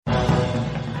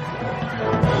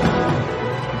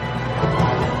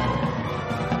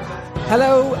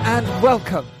Hello and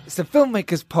welcome. It's the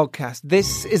Filmmakers Podcast.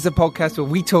 This is a podcast where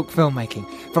we talk filmmaking,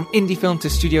 from indie film to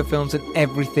studio films and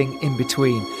everything in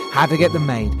between. How to get them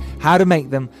made, how to make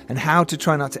them, and how to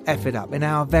try not to F it up, in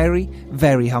our very,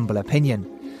 very humble opinion.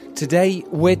 Today,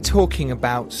 we're talking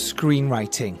about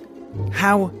screenwriting.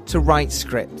 How to write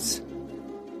scripts.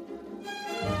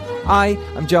 I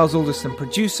am Giles, Alderson,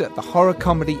 producer of the horror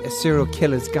comedy A Serial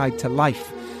Killer's Guide to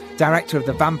Life, director of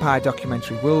the vampire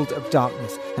documentary World of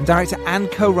Darkness, and director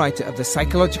and co-writer of the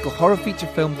psychological horror feature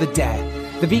film The Dare,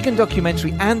 the vegan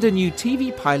documentary, and a new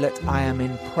TV pilot I am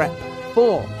in prep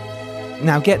for.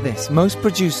 Now get this, most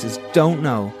producers don't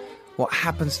know what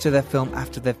happens to their film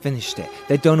after they've finished it.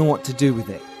 They don't know what to do with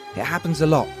it. It happens a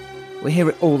lot. We hear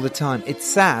it all the time. It's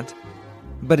sad,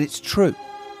 but it's true.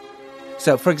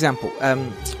 So, for example,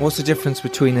 what's the difference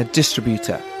between a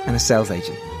distributor and a sales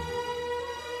agent?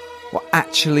 What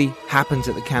actually happens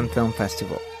at the Cannes Film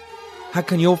Festival? How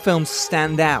can your film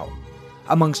stand out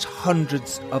amongst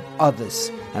hundreds of others?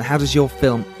 And how does your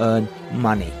film earn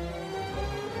money?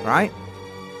 Right?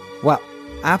 Well,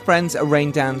 our friends at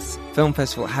Rain Dance Film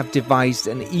Festival have devised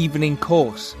an evening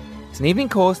course. It's an evening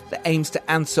course that aims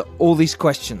to answer all these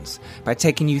questions by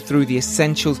taking you through the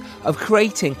essentials of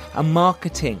creating a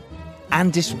marketing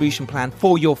and distribution plan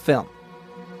for your film.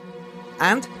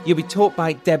 And you'll be taught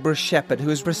by Deborah Shepherd, who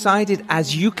has resided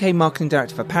as UK Marketing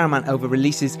Director for Paramount over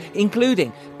releases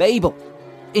including Babel,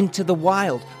 Into the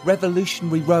Wild,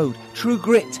 Revolutionary Road, True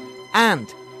Grit, and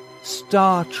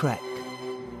Star Trek.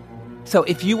 So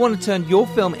if you want to turn your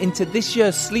film into this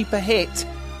year's sleeper hit,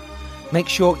 make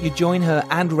sure you join her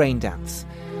and Rain Dance.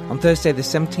 On Thursday the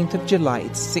 17th of July,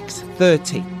 it's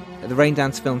 6:30 at the Rain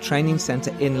Dance Film Training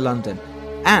Centre in London.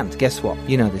 And guess what?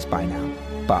 You know this by now,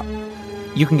 but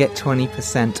you can get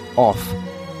 20% off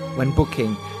when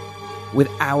booking with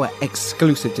our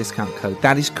exclusive discount code.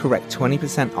 That is correct,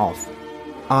 20% off.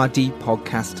 RD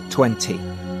Podcast 20.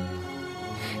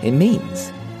 It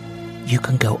means you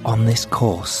can go on this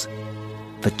course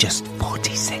for just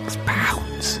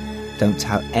 £46. Don't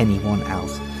tell anyone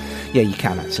else. Yeah, you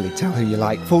can actually tell who you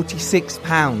like.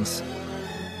 £46.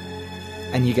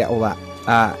 And you get all that.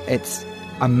 It's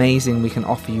amazing we can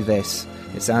offer you this.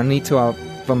 It's only to our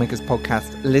Filmmakers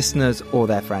Podcast listeners or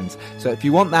their friends. So if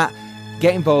you want that,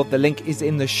 get involved. The link is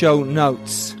in the show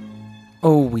notes.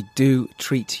 Oh, we do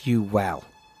treat you well.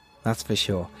 That's for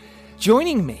sure.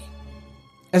 Joining me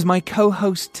as my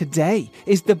co-host today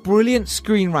is the brilliant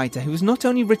screenwriter who has not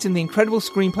only written the incredible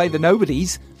screenplay The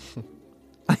Nobodies,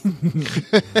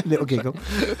 little giggle,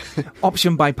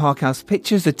 optioned by Parkhouse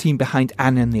Pictures, the team behind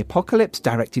Anna and the Apocalypse,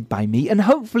 directed by me, and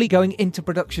hopefully going into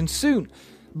production soon.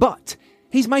 But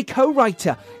he's my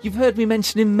co-writer. You've heard me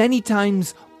mention him many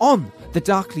times on the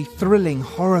darkly thrilling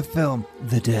horror film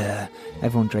The Dare.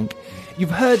 Everyone drink.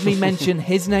 You've heard me mention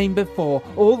his name before,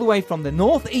 all the way from the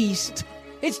northeast.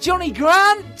 It's Jonny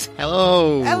Grant!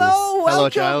 Hello! Hello! Hello,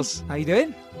 Giles. How you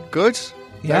doing? Good.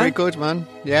 Yeah? Very good, man.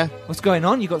 Yeah. What's going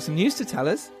on? You got some news to tell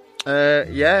us?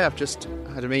 Yeah, I've just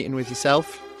had a meeting with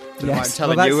yourself. Yes,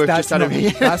 I'm telling you, we've just had a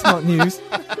meeting. That's not news.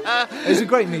 It was a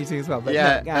great meeting as well. But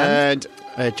yeah, no, and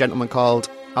a gentleman called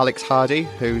Alex Hardy,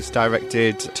 who's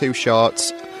directed 2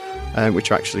 shorts, which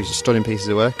are actually stunning pieces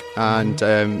of work, and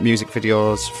music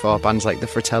videos for bands like the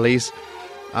Fratellis.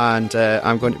 And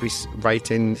I'm going to be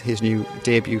writing his new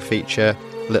debut feature,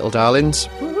 Little Darlings,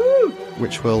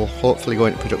 which will hopefully go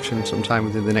into production sometime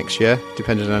within the next year,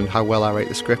 depending on how well I write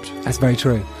the script. That's very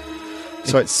true.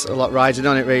 So it's a lot riding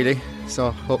on it, really. So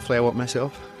hopefully I won't mess it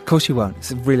up. Of course you won't.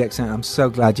 It's really exciting. I'm so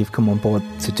glad you've come on board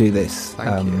to do this.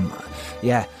 Thank you.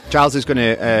 Yeah. Giles is going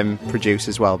to produce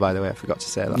as well, by the way. I forgot to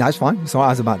say that. That's fine. So I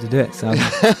was about to do it. So,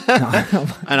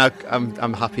 and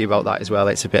I'm happy about that as well.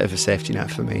 It's a bit of a safety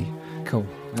net for me. Cool.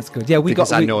 That's good. Yeah,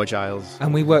 I know Giles,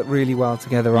 and we worked really well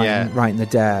together writing The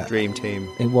Dare. Dream team.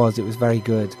 It was very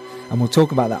good, and we'll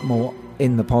talk about that more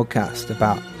in the podcast,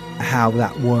 about how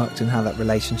that worked and how that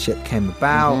relationship came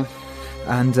about,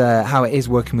 and how it is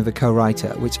working with a co-writer,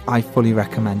 which I fully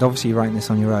recommend. Obviously, you're writing this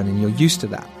on your own, and you're used to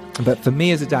that. But for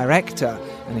me as a director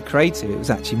and a creative, it was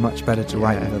actually much better to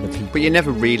write with other people. But you're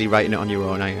never really writing it on your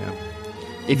own, are you?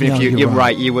 Even if you're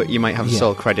right, you might have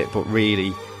sole credit, but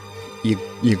really,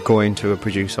 you go into a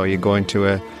producer, or you go into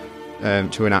an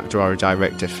actor or a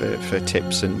director for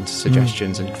tips and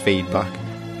suggestions and feedback.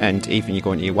 And even you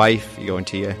go into your wife, you go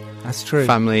into your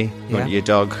family, you go into your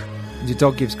dog. Your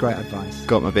dog gives great advice.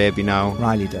 Got my baby now.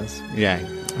 Riley does. Yeah.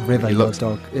 River, your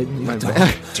dog.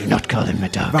 Do not call him a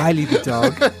dog. Riley the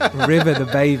dog. River the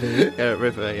baby. Yeah,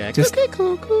 River, yeah. Just,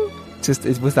 cool.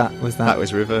 Was that? That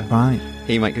was River. Right.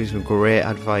 He might give you some great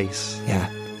advice. Yeah.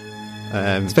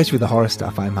 Especially with the horror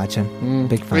stuff, I imagine.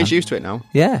 Big fan. He's used to it now.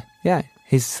 Yeah.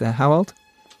 He's how old?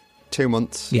 2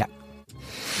 months. Yeah.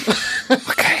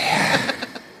 Okay.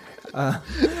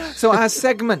 So our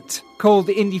segment called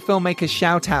the Indie Filmmakers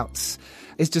Shoutouts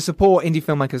is to support indie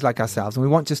filmmakers like ourselves, and we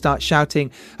want to start shouting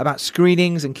about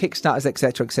screenings and Kickstarters,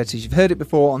 etc., etc. You've heard it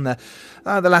before on the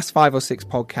last 5 or 6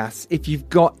 podcasts. If you've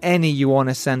got any you want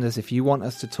to send us, if you want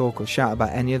us to talk or shout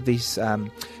about any of these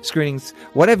screenings,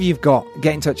 whatever you've got,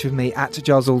 get in touch with me at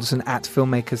Giles Alderson at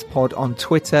FilmmakersPod on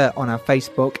Twitter, on our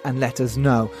Facebook, and let us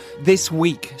know. This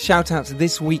week, shoutouts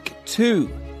this week to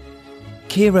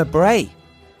Kira Bray.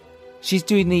 She's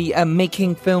doing the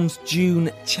Making Films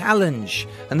June Challenge,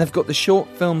 and they've got the short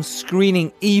film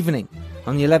screening evening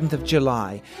on the 11th of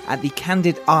July at the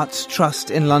Candid Arts Trust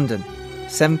in London,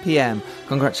 7 p.m.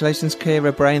 Congratulations,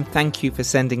 Kira Bray, and thank you for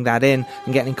sending that in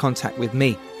and getting in contact with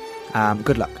me.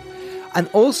 Good luck. And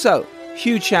also,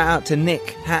 huge shout out to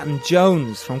Nick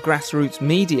Hatton-Jones from Grassroots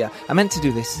Media. I meant to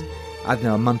do this, I don't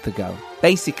know, a month ago.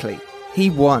 Basically, he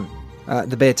won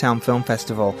the Beertown Film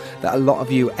Festival that a lot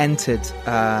of you entered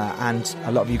and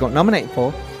a lot of you got nominated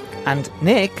for. And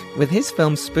Nick, with his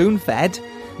film Spoon-Fed,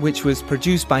 which was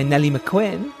produced by Nellie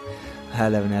McQuinn,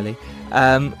 hello Nellie,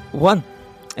 won.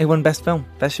 He won Best Film,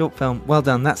 Best Short Film. Well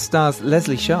done. That stars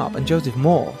Leslie Sharp and Joseph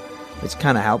Moore, which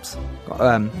kind of helps. Got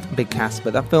a big cast,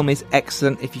 but that film is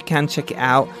excellent. If you can check it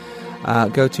out,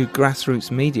 go to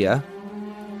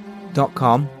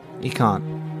grassrootsmedia.com. You can't.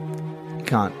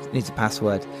 It needs a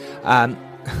password.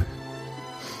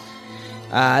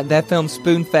 Their film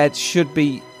Spoon-Fed should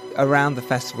be around the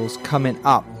festivals coming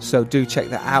up, so do check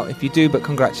that out if you do. But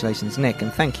congratulations, Nick,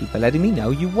 and thank you for letting me know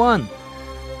you won.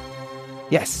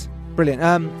 Yes, brilliant.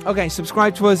 Okay,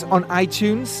 subscribe to us on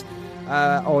iTunes,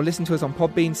 or listen to us on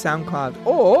Podbean, SoundCloud,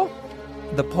 or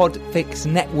the Podfix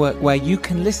Network, where you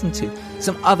can listen to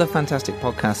some other fantastic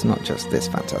podcasts, not just this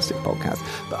fantastic podcast,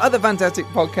 but other fantastic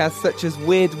podcasts such as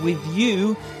Weird With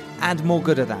You and More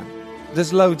Gooder Than.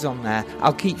 There's loads on there.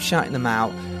 I'll keep shouting them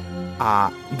out.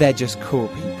 They're just cool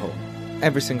people,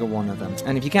 every single one of them.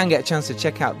 And if you can get a chance to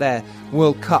check out their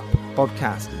World Cup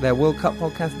podcast,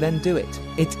 then do it.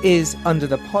 It is under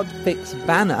the Podfix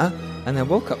banner, and their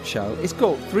World Cup show is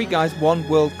called 3 Guys, 1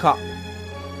 World Cup.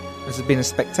 This has been a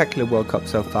spectacular World Cup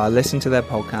so far. Listen to their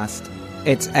podcast.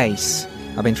 It's ace.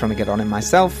 I've been trying to get on it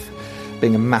myself,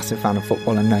 being a massive fan of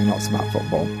football and knowing lots about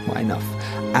football. Not enough.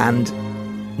 And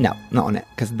no, not on it,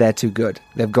 because they're too good.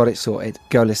 They've got it sorted.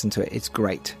 Go listen to it. It's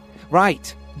great.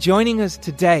 Right. Joining us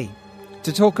today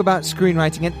to talk about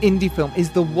screenwriting and indie film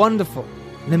is the wonderful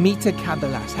Namita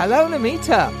Kabilas. Hello,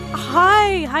 Namita.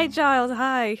 Hi, Giles.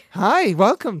 Hi,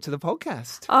 welcome to the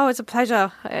podcast. Oh, it's a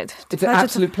pleasure. It's an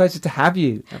absolute pleasure to have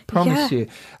you. I promise you.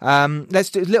 Let's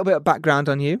do a little bit of background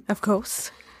on you. Of course.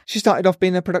 She started off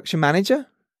being a production manager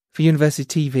for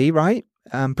University TV, right?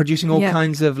 Producing all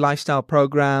kinds of lifestyle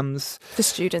programs. For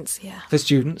students, yeah. For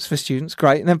students,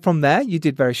 great. And then from there, you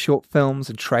did various short films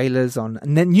and trailers on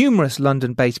numerous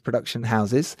London-based production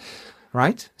houses,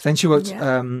 right? Then she worked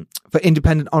for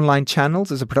independent online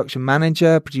channels as a production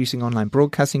manager, producing online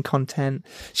broadcasting content.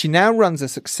 She now runs a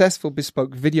successful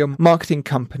bespoke video marketing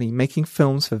company, making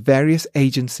films for various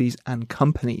agencies and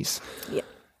companies. Yeah.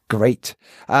 Great.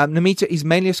 Namita is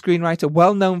mainly a screenwriter,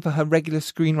 well known for her regular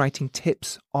screenwriting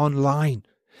tips online.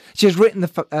 She has written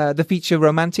the feature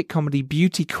romantic comedy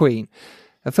Beauty Queen,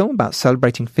 a film about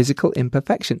celebrating physical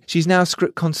imperfection. She's now a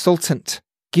script consultant,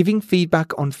 giving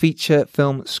feedback on feature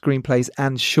film screenplays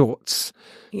and shorts.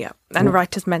 Yeah, and a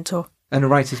writer's mentor. And a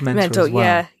writer's mentor as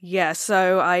well. Yeah.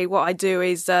 So what I do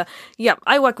is, I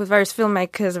work with various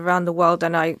filmmakers around the world,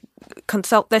 and I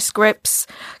consult their scripts,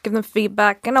 give them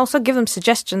feedback, and also give them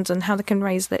suggestions on how they can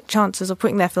raise their chances of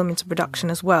putting their film into production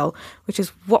as well, which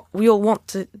is what we all want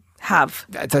to have.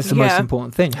 That's the most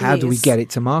important thing. How do we get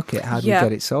it to market? How do we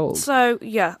get it sold? So,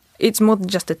 it's more than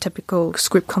just a typical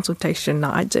script consultation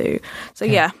that I do. So,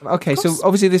 Okay, so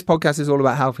obviously this podcast is all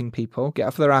about helping people get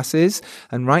off their asses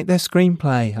and write their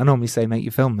screenplay. I normally say make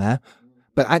your film there.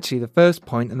 But actually the first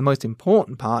point and the most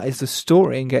important part is the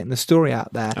story and getting the story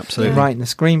out there. Absolutely. And writing the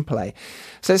screenplay.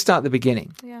 So let's start at the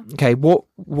beginning. Yeah. Okay, what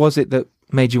was it that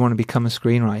made you want to become a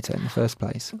screenwriter in the first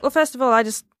place? Well, first of all, I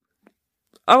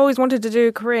always wanted to do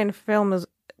a career in film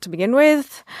to begin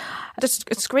with. Just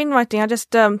screenwriting,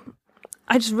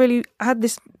 I just really had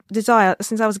this desire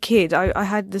since I was a kid. I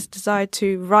had this desire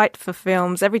to write for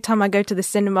films. Every time I go to the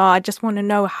cinema, I just want to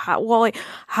know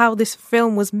how this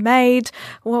film was made,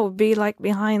 what it would be like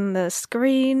behind the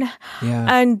screen. Yeah.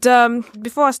 And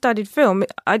before I studied film,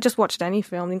 I just watched any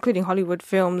film, including Hollywood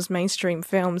films, mainstream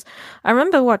films. I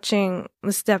remember watching The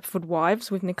Stepford Wives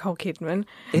with Nicole Kidman.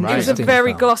 It was a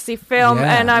very glossy film,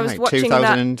 and I was like watching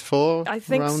 2004, that. I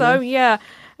think so, yeah.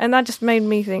 And that just made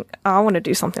me think, I want to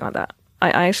do something like that.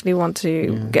 I actually want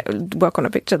to work on a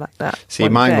picture like that. See,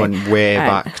 mine went way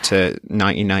back to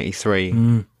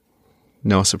 1993.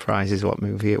 No surprises what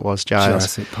movie it was,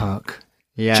 Giles. Jurassic Park.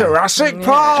 Yeah. Jurassic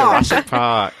Park! Jurassic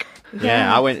Park.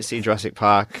 Yeah, I went to see Jurassic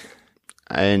Park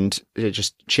and it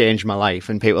just changed my life.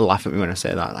 And people laugh at me when I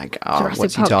say that, like, oh, Jurassic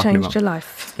what's he Park talking changed about? your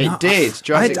life. It did.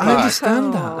 Jurassic I Park.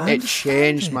 understand that. It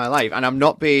changed my life. And I'm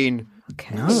not being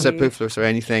superfluous or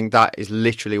anything. That is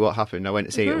literally what happened. I went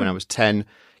to see it when I was 10.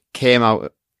 Came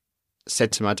out,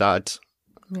 said to my dad,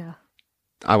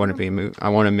 I want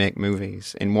to make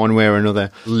movies in one way or another.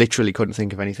 Literally couldn't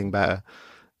think of anything better.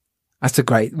 That's a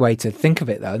great way to think of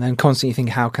it, though. And then constantly think,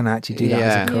 how can I actually do that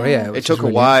as a career? It took a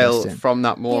while from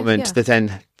that moment to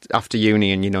then, after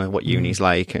uni, and you know what uni's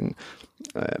like, and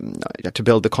to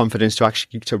build the confidence to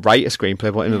actually to write a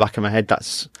screenplay. But in the back of my head,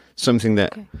 that's something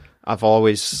that I've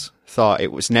always thought.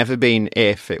 It was never been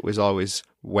if, it was always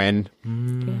when,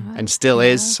 and still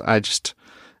is. I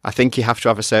think you have to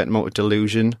have a certain amount of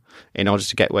delusion in order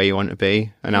to get where you want to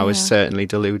be, and I was certainly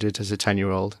deluded as a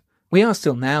 10-year-old. We are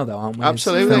still now, though, aren't we?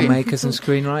 Absolutely. As filmmakers and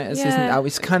screenwriters, isn't it?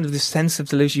 It's kind of this sense of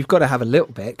delusion. You've got to have a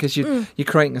little bit, because you're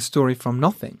creating a story from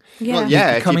nothing. Well,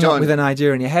 You're coming up with an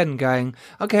idea in your head and going,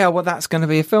 okay, well, that's going to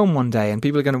be a film one day, and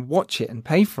people are going to watch it and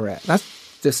pay for it.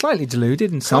 They're slightly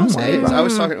deluded in some way. Right? I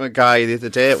was talking to a guy the other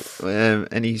day,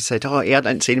 and he said, he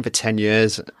hadn't seen it for 10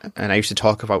 years. And I used to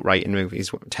talk about writing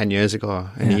movies 10 years ago.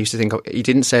 And he used to think, he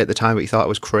didn't say it at the time, but he thought I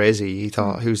was crazy. He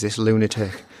thought, who's this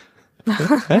lunatic?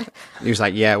 He was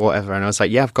like, yeah, whatever. And I was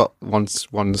like, yeah, I've got one's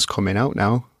coming out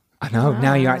now. I know.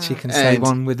 Now you actually can say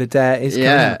one with the dare is coming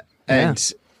out.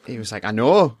 And he was like, I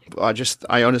know.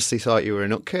 I honestly thought you were a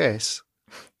nutcase.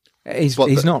 He's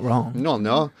not wrong.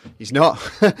 No, he's not.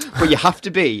 But you have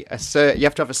to be you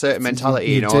have to have a certain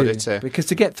mentality in order to, because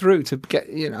to get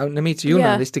Namita, you'll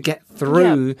know this, to get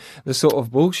through the sort of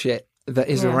bullshit that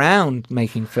is around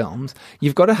making films,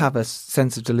 you've got to have a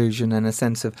sense of delusion and a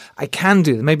sense of, I can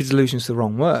do it. Maybe delusion's the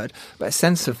wrong word, but a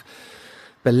sense of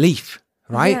belief.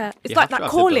 Right? Yeah, it's like that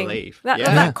calling.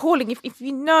 That calling. If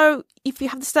you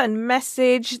have a certain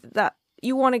message that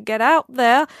you want to get out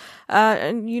there,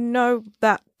 and you know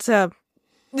that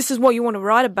this is what you want to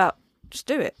write about, just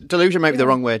do it. Delusion might be the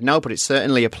wrong word now, but it's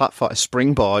certainly a platform, a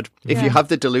springboard. If you have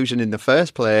the delusion in the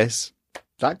first place,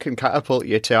 that can catapult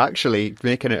you to actually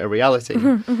making it a reality.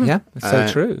 Yeah, it's so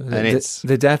true. And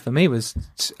the dare for me was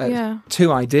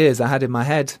two ideas I had in my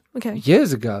head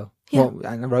years ago. Yeah. Well,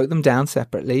 and I wrote them down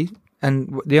separately.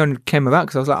 And they only came about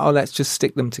because I was like, let's just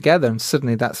stick them together. And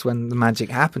suddenly that's when the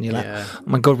magic happened. You're like, oh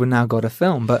my God, we've now got a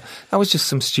film. But that was just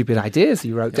some stupid ideas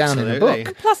you wrote down in a book.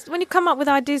 And plus, when you come up with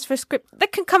ideas for a script, they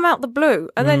can come out the blue.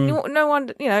 And then no one,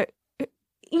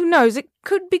 who knows, it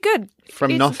could be good.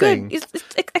 From nothing. It's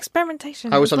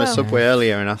experimentation. I was on a subway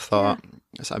earlier and I thought,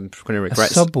 I'm going to regret.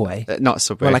 A subway? Not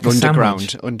subway, like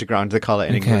underground. Underground, they call it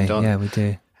in England, don't they? Yeah, we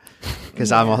do.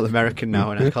 Because I'm all American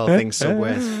now and I call things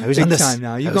subways. I was big time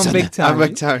now. You've gone big time. I'm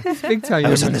big time. Big time. I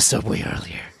was on the subway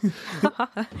earlier.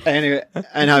 Anyway,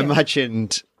 and I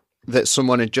imagined that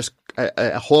someone had just,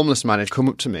 a homeless man had come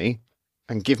up to me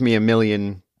and give me £1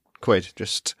 million,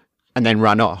 and then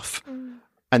ran off.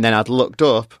 And then I'd looked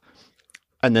up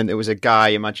and then there was a guy,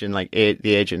 imagine like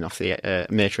the agent of the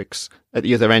Matrix at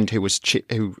the other end who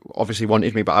obviously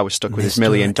wanted me, but I was stuck with his $1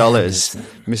 million.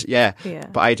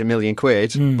 But I had £1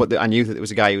 million, but I knew that there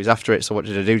was a guy who was after it. So what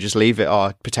did I do? Just leave it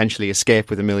or potentially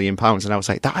escape with £1 million? And I was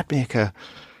like, that'd make a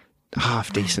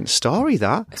half decent story,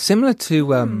 that. Similar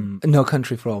to No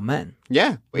Country for Old Men.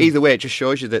 Yeah. Either way, it just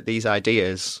shows you that these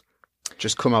ideas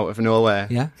just come out of nowhere.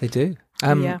 Yeah, they do.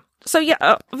 So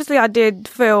obviously I did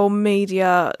film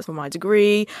media for my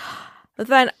degree. But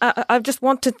then I just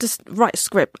wanted to write a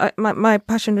script. My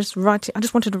passion is writing. I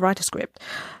just wanted to write a script.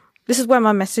 This is where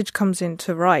my message comes in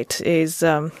to write. Is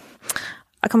I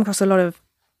come across a lot of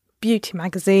beauty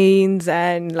magazines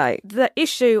and like the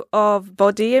issue of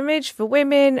body image for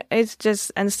women is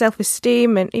just, and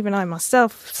self-esteem, and even I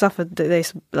myself suffered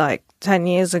this like 10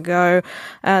 years ago,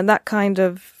 and that kind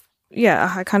of. Yeah, I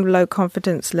had kind of low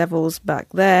confidence levels back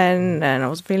then and I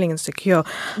was feeling insecure.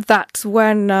 That's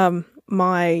when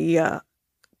my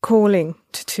calling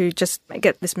to just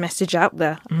get this message out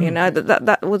there. You know,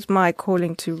 that was my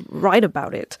calling to write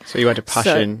about it. So you had a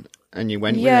passion and you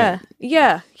went with Yeah,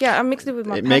 it. yeah. I mixed it with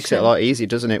my passion. It makes it a lot easier,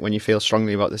 doesn't it, when you feel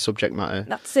strongly about the subject matter?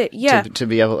 That's it. Yeah. To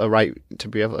be able to write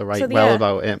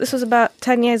about it. This was about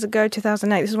 10 years ago,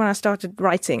 2008. This is when I started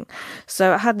writing.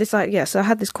 So I had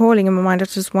this calling in my mind. I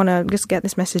just want to just get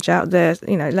this message out there,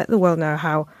 you know, let the world know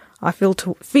how I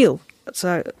feel.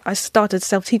 So I started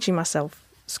self-teaching myself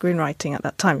screenwriting at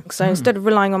that time. So instead of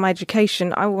relying on my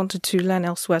education, I wanted to learn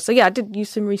elsewhere. So yeah, I did use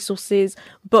some resources,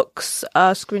 books,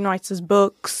 screenwriters'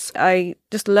 books. I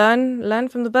just learn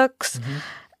from the books,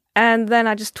 and then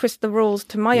I just twist the rules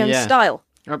to my own style.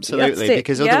 Absolutely,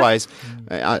 because otherwise,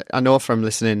 I know from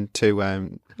listening to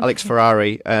Alex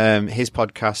Ferrari, his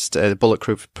podcast, the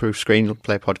Bulletproof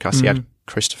Screenplay podcast, he had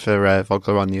Christopher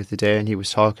Vogler on the other day, and he was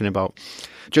talking about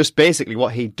just basically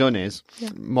what he'd done is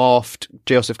morphed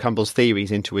Joseph Campbell's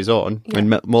theories into his own and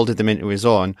moulded them into his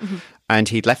own, and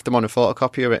he'd left them on a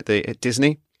photocopier at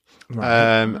Disney,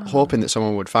 hoping that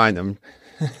someone would find them.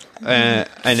 And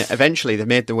eventually they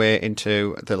made their way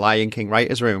into the Lion King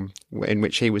writer's room, in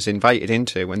which he was invited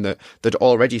into when they'd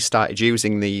already started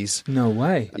using these. No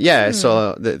way. Yeah,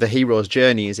 so the hero's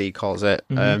journey, as he calls it,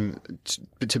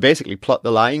 to basically plot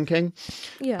the Lion King.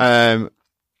 Yeah.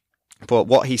 But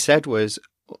what he said was,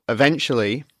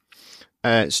 eventually,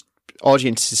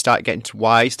 audiences started getting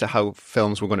wise to how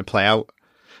films were going to play out.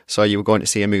 So you were going to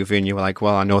see a movie and you were like,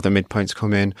 well, I know the midpoint's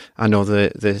coming. I know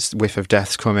the whiff of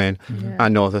death's coming. I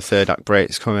know the third act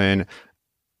break's coming.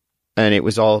 And it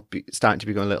was all starting to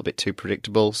become a little bit too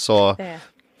predictable. So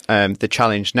the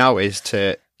challenge now is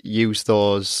to use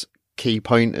those key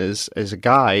pointers as a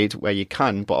guide where you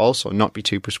can, but also not be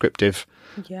too prescriptive.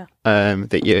 Yeah.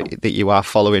 That you are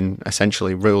following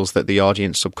essentially rules that the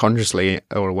audience subconsciously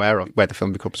are aware of, where the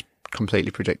film becomes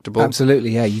completely predictable.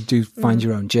 Absolutely, yeah. You do find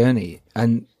your own journey.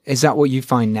 And is that what you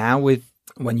find now with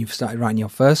when you've started writing your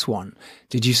first one?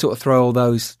 Did you sort of throw all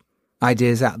those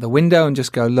ideas out the window and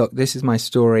just go, look, this is my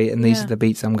story and these are the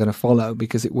beats I'm going to follow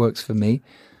because it works for me?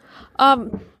 Not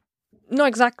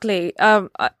exactly.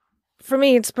 For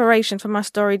me, inspiration for my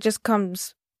story just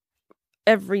comes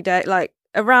every day, like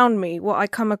around me, what I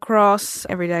come across,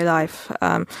 everyday life.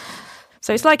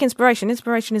 So it's like inspiration.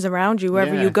 Inspiration is around you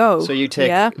wherever you go. So you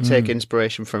take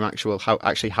inspiration from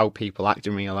how people act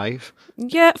in real life.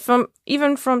 Yeah,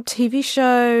 even from TV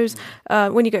shows.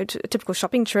 When you go to a typical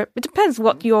shopping trip, it depends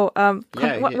what your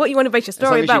what you want to base your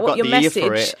story about, what your message.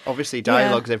 For it, obviously,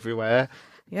 dialogue's everywhere.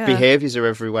 Yeah. Behaviours are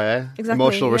everywhere. Exactly,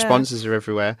 emotional responses are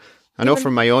everywhere. I know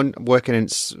from my own working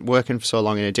for so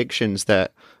long in addictions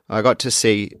that I got to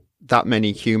see that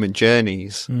many human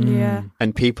journeys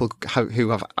and people who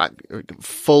have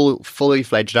fully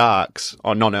fledged arcs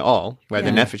or none at all, where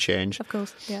they never change. Of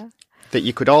course, yeah. That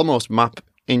you could almost map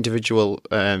individual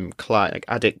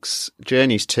addicts'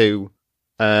 journeys to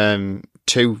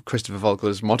Christopher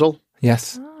Vogler's model.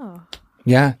 Yes. Oh.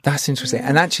 Yeah, that's interesting.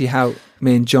 And actually how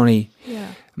me and Jonny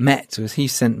met was he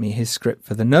sent me his script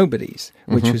for The Nobodies,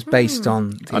 which was based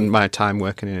on my time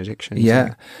working in addiction.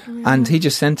 Yeah. And he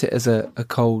just sent it as a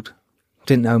cold,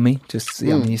 didn't know me, just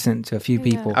he sent it to a few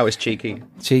people. I was cheeky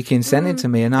and sent it to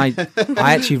me, and I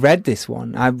actually read this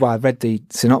one. I read the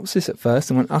synopsis at first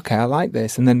and went, okay, I like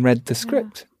this, and then read the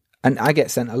script. And I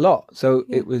get sent a lot, so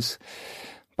it was.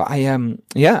 But and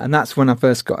that's when I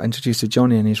first got introduced to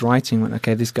Jonny and his writing. Went,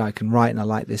 okay, this guy can write, and I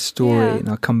like this story, and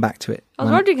I'll come back to it. I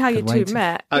was wondering how you two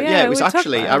met. It was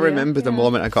actually. I remember the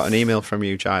moment I got an email from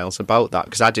you, Giles, about that,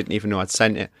 because I didn't even know I'd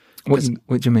sent it. What do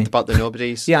you mean about The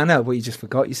Nobodies? Yeah, I know. Well, you just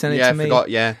forgot you sent it to me. I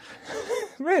forgot. Yeah.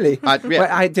 Really?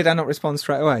 Did I not respond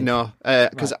straight away? No,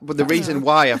 because the reason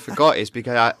why I forgot is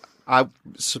because I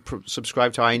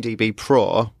subscribed to IMDb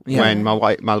Pro when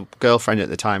my girlfriend at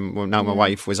the time, well, now my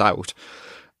wife, was out.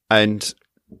 And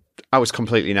I was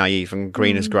completely naive and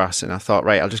green as grass, and I thought,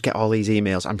 right, I'll just get all these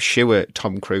emails. I'm sure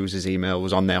Tom Cruise's email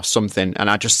was on there or something, and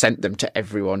I just sent them to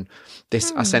everyone.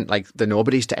 I sent like The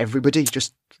Nobodies to everybody,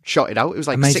 just shot it out. It was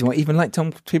like amazing. People like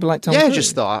Tom Cruise? Yeah,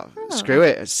 just thought, screw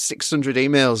it, 600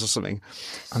 emails or something.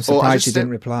 I'm surprised you didn't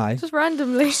reply. Just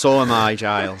randomly. So am I,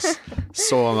 Giles.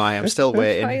 So am I. I'm still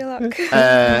waiting.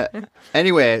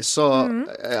 Anyway, so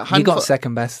you got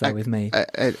second best though with me.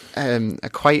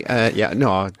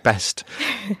 Best.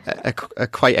 A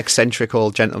quite eccentric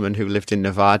old gentleman who lived in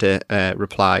Nevada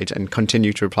replied and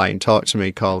continued to reply and talk to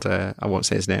me. Called I won't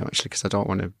say his name actually because I don't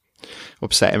want to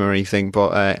upset him or anything,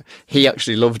 but he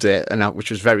actually loved it,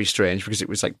 which was very strange because it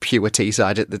was like pure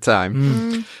Teesside at the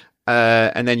time.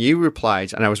 And then you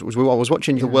replied, and I was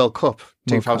watching the World Cup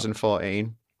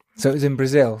 2014. So it was in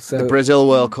Brazil. So the Brazil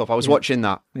World Cup. I was watching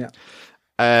that. Yeah.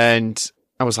 And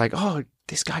I was like, oh,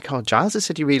 this guy called Giles has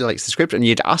said he really likes the script, and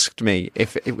you'd asked me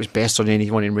if it was based on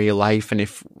anyone in real life and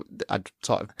if I'd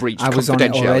sort of breached I was on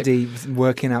it confidentiality. already,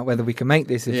 working out whether we could make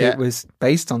this if it was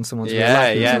based on someone's real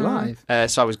life. Yeah. Alive.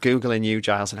 So I was Googling you,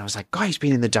 Giles, and I was like, God, he's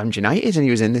been in the Damned United and he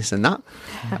was in this and that.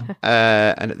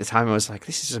 And at the time I was like,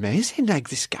 this is amazing, like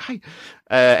this guy.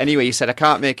 Anyway, you said, I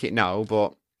can't make it now,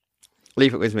 but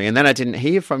leave it with me. And then I didn't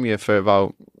hear from you for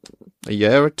about a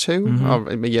year or two, or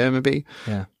a year maybe.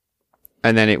 Yeah.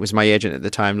 And then it was my agent at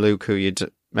the time, Luke, who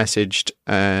you'd messaged.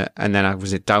 And then I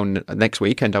was down next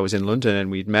weekend. I was in London and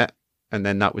we'd met. And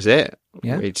then that was it.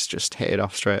 Yeah. We'd just hit it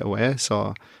off straight away.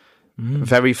 So,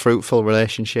 very fruitful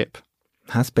relationship.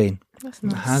 Has been. That's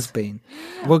nice. Has been.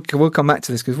 We'll come back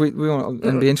to this because we want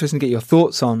to be interested to get your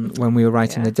thoughts on when we were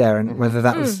writing the Dare and whether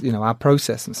that was, our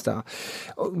process and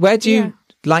stuff. Where do you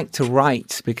like to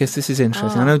write? Because this is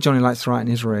interesting. I know Jonny likes to write in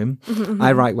his room.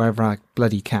 I write wherever I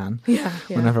bloody can.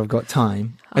 Whenever I've got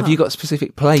time. Have you got a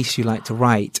specific place you like to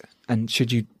write? And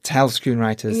should you tell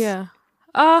screenwriters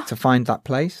to find that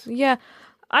place? Yeah.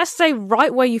 I say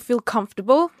write where you feel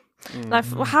comfortable. Like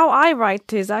how I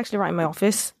write is I actually write in my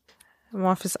office.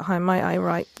 My office at home, I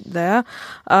write there.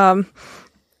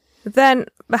 Then,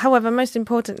 however, most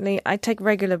importantly, I take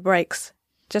regular breaks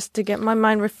just to get my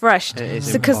mind refreshed.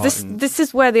 Because this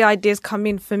is where the ideas come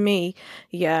in for me.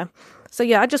 Yeah. So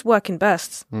I just work in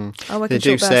bursts. I work they in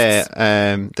do short say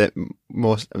bursts. that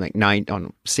most, like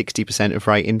 60% of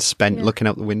writing spent looking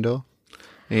out the window.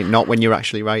 Not when you're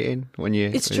actually writing, when you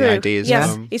It's the true. ideas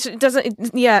Yes, come.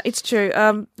 it's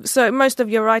true. So most of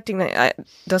your writing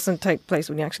doesn't take place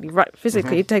when you actually write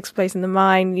physically. It takes place in the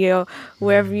mind,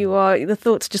 wherever you are. The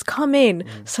thoughts just come in.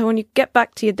 So when you get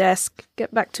back to your desk,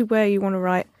 get back to where you want to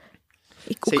write,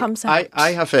 it all comes out.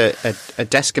 I have a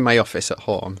desk in my office at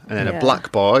home, and then a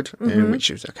blackboard which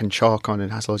I can chalk on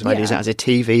and has loads of ideas. It has a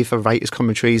TV for writers'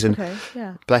 commentaries, and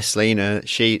bless Lena,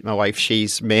 my wife,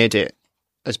 she's made it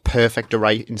as perfect a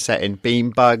writing setting.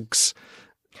 Beanbags.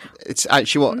 It's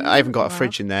actually I haven't got a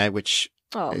fridge in there, which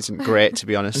isn't great, to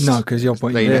be honest. No, because you're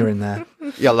putting beer in there.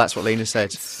 Yeah, that's what Lena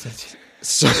said.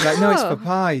 So, no, it's for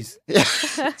pies.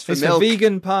 It's for It's milk. for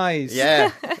vegan pies. Yeah.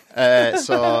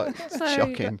 So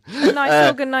shocking. A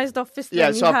nice organised office.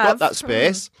 Yeah, so I've got that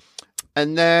space,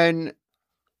 and then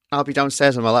I'll be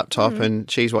downstairs on my laptop, and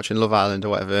she's watching Love Island or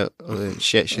whatever other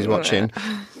shit she's watching,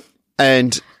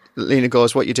 and Lena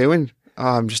goes, "What you doing?"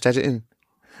 "Oh, I'm just editing."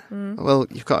 "Well,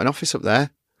 you've got an office up there."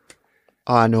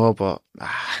 "Oh, I know, but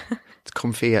it's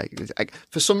comfy."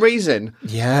 For some reason,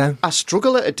 I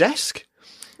struggle at a desk.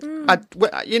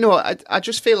 I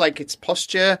just feel like it's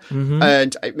posture,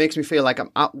 and it makes me feel like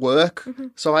I'm at work.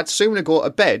 So I'd sooner go to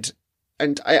bed,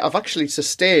 and I've actually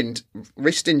sustained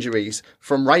wrist injuries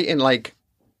from writing like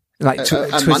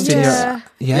twisting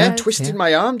your twisting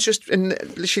my arm. And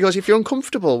she goes, "If you're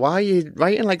uncomfortable, why are you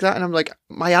writing like that?" And I'm like,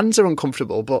 my hands are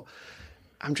uncomfortable, but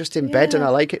I'm just in bed and I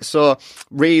like it. So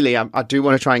really, I do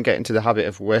want to try and get into the habit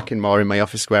of working more in my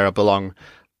office where I belong.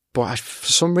 But for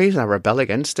some reason, I rebel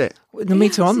against it.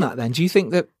 Namita, on that then, do you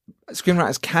think that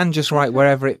screenwriters can just write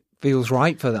wherever it feels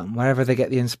right for them, wherever they get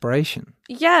the inspiration?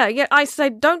 Yeah. I say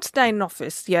don't stay in an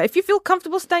office. Yeah, if you feel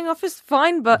comfortable staying in office,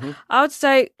 fine. But I would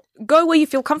say go where you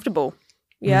feel comfortable.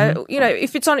 Yeah,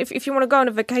 if you want to go on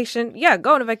a vacation,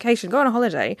 go on a vacation, go on a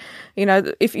holiday.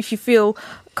 If you feel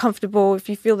comfortable, if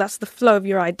you feel that's the flow of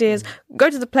your ideas, go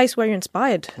to the place where you're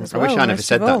inspired as well. I wish I never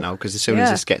said that now, because as soon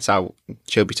as this gets out,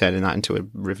 she'll be turning that into a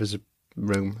Rivers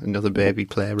room, another baby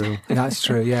playroom. That's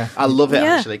true, yeah. I love it,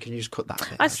 actually. Can you just cut that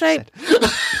bit? I say...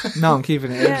 No, I'm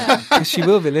keeping it in. Because she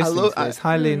will be listening to this.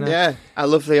 Hi, Lena. Yeah, I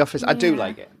love the office. I do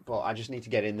like it, but I just need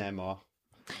to get in there more.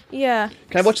 Yeah.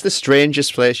 Can I watch the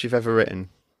strangest place you've ever written?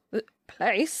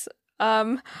 Place?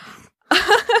 I'm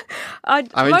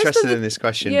interested in this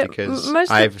question because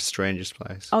I have a strangest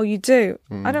place. Oh, you do?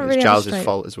 I don't really it's have Giles'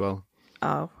 fault as well.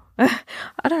 Oh.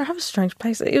 I don't have a strange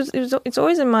place. It's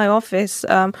always in my office,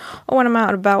 or when I'm out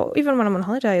and about, even when I'm on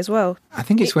holiday as well. I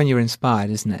think it's when you're inspired,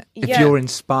 isn't it? If you're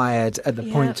inspired at the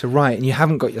point to write and you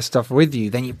haven't got your stuff with you,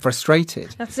 then you're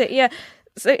frustrated. That's it, yeah.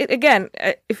 So again,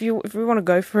 if we want to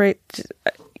go for it,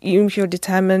 if you're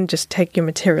determined, just take your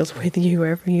materials with you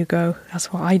wherever you go.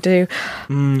 That's what I do.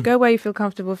 Go where you feel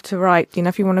comfortable to write.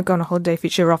 If you want to go on a holiday, if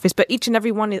it's your office, but each and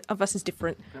every one of us is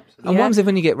different. And what happens if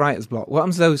when you get writer's block? What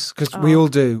happens to those? Because we all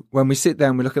do. When we sit there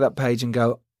and we look at that page and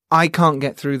go, I can't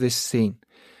get through this scene.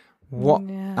 What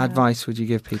advice would you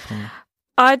give people?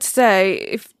 I'd say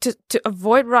if to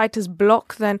avoid writer's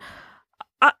block, then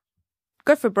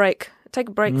go for a break. take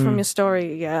a break from your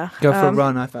story. Yeah, Go for a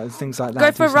run. I thought things like that.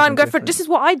 Go for a run. Go for. Different. This is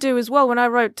what I do as well. When I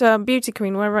wrote Beauty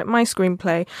Queen, when I wrote my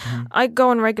screenplay, I go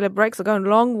on regular breaks. I go on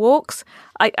long walks.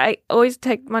 I always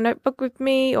take my notebook with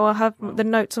me, or have the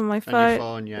notes on my phone.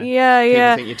 On your phone, yeah.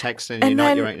 Yeah. People think you're texting,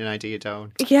 and you're writing an idea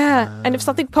down. Yeah, and if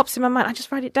something pops in my mind, I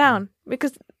just write it down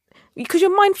because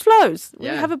your mind flows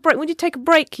when you have a break. When you take a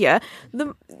break,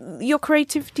 your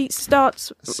creativity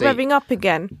starts revving up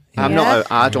again.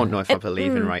 I don't know if I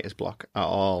believe in writer's block at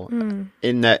all.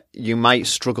 In that you might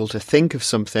struggle to think of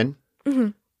something,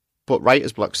 but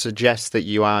writer's block suggests that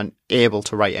you aren't able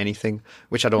to write anything,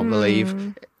 which I don't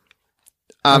believe.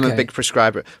 I'm a big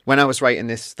prescriber. When I was writing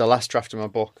the last draft of my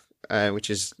book, which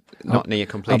is not near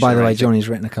completion. Oh, by the way, Jonny's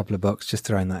written a couple of books. Just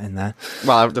throwing that in there.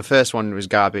 Well, the first one was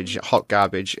garbage, hot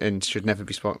garbage, and should never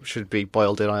be should be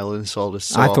boiled in oil and sold as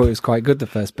soap. I thought it was quite good, the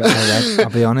first bit I read, I'll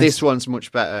be honest. This one's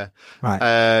much better. Right.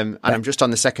 And I'm just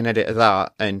on the second edit of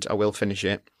that, and I will finish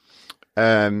it.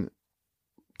 But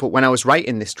when I was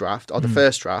writing this draft, or the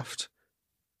first draft,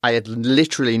 I had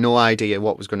literally no idea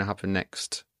what was going to happen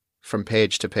next from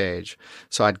page to page.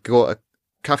 So I'd go to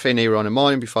Cafe Nero in the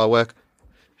morning before work,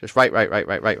 just write.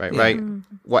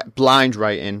 Blind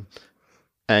writing.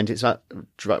 And it's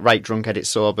write drunk, edit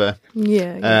sober.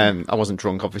 Yeah. I wasn't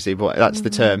drunk, obviously, but that's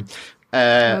the term.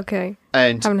 Okay.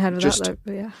 And haven't heard of that though,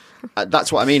 but yeah.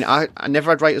 That's what I mean. I never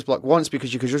had writer's block once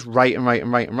because you could just write.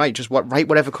 Just write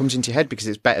whatever comes into your head because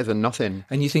it's better than nothing.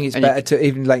 And you think it's better to,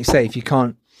 even like you say, if you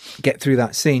can't get through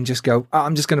that scene, just go,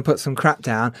 I'm just going to put some crap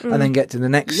down and then get to the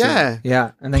next scene.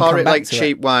 Yeah. And then pour come it back like to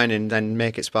cheap wine and then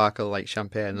make it sparkle like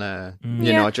champagne later. You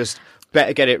Yeah. know, just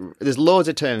better get it. There's loads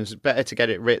of terms. Better to get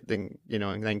it writ than,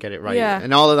 and then get it right. Yeah.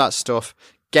 And all of that stuff.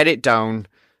 Get it down.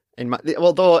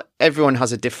 Although everyone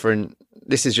has a different,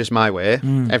 this is just my way.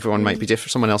 Everyone might be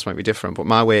different. Someone else might be different. But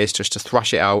my way is just to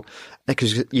thrash it out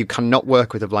because you cannot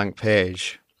work with a blank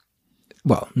page.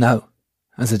 Well, no.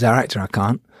 As a director, I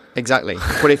can't. Exactly.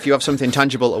 But if you have something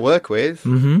tangible to work with,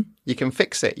 you can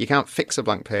fix it. You can't fix a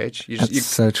blank page. That's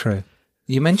so true.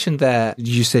 You mentioned there,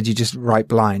 you said you just write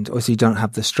blind, or so you don't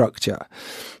have the structure.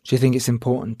 Do you think it's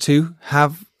important to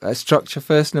have a structure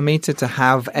first, Namita, to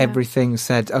have everything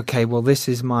said, okay, well, this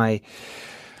is my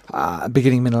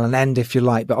beginning, middle, and end, if you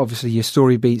like, but obviously your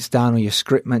story beats down or your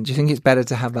script meant. Do you think it's better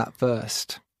to have that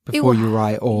first before you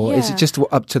write, or is it just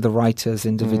up to the writer's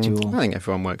individual? I think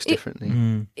everyone works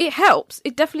differently. It helps.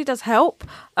 It definitely does help.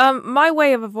 My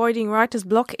way of avoiding writer's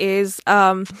block is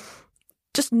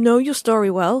just know your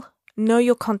story well. Know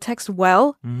your context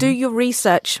well. Do your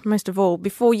research, most of all,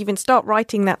 before you even start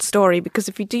writing that story. Because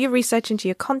if you do your research into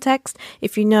your context,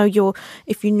 if you know your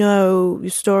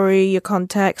story, your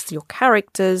context, your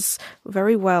characters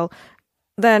very well,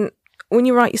 then when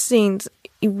you write your scenes,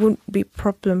 it wouldn't be a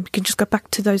problem. You can just go back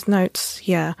to those notes.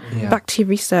 Back to your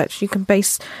research. You can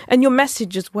base and your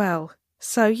message as well.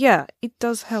 So it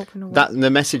does help in a way.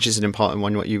 The message is an important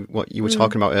one. What you were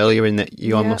talking about earlier, in that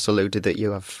you almost alluded that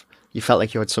you felt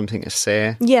like you had something to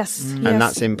say. Yes. And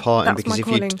that's important because if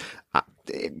you,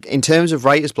 in terms of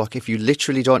writer's block, if you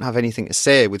literally don't have anything to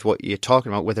say with what you're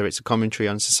talking about, whether it's a commentary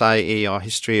on society or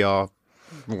history or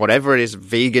whatever it is,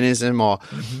 veganism or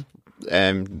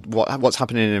what's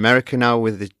happening in America now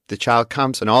with the child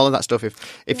camps and all of that stuff,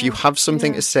 if you have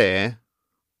something to say,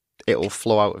 it will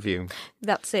flow out of you.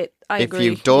 That's it. I agree. If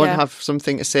you don't have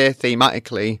something to say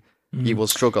thematically, you will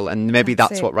struggle, and maybe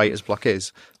that's what writer's block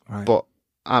is. Right. But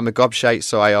I'm a gobshite,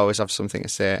 so I always have something to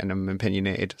say, and I'm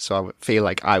opinionated, so I would feel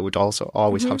like I would also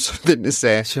always have something to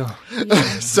say. Sure.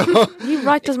 So you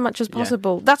write as much as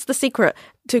possible. That's the secret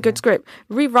to a good script.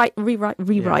 Rewrite.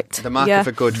 The mark of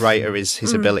a good writer is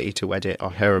his ability to edit,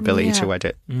 or her ability to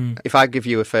edit. If I give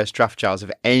you a first draft, Giles,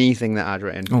 of anything that I'd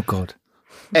written, oh God,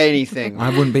 anything,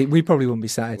 we probably wouldn't be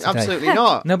sat here today. Absolutely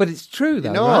not. No, but it's true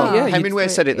though. No, right? Yeah, Hemingway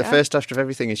said it. The first draft of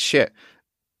everything is shit.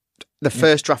 The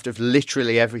first draft of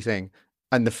literally everything.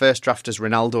 And the first draft as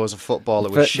Ronaldo as a footballer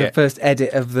was shit. The first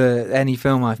edit of any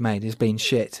film I've made has been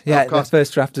shit. Yeah, the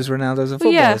first draft as Ronaldo as a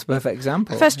footballer is a perfect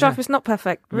example. First draft is not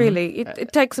perfect, really.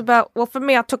 It takes about, for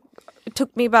me, it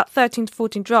took me about 13 to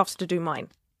 14 drafts to do mine.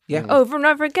 Yeah. Over and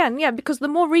over again, because the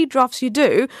more redrafts you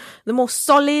do, the more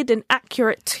solid and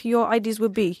accurate your ideas will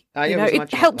be.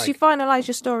 It helps you finalise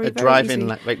your story very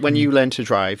easily. Like when you learn to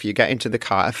drive, you get into the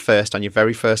car at first on your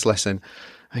very first lesson,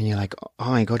 and you're like, oh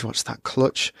my God, what's that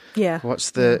clutch? Yeah.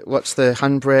 What's the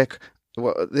handbrake?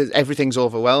 Everything's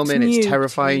overwhelming. It's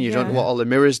terrifying. You don't know what all the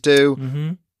mirrors do.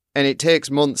 And it takes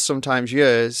months, sometimes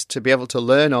years, to be able to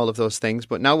learn all of those things.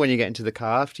 But now when you get into the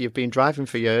car, after you've been driving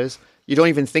for years, you don't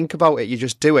even think about it. You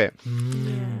just do it.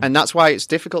 And that's why it's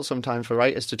difficult sometimes for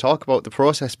writers to talk about the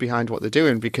process behind what they're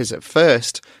doing, because at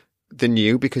first the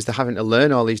new because they're having to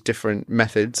learn all these different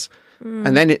methods.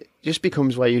 And then it just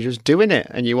becomes where you're just doing it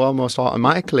and you almost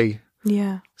automatically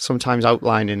sometimes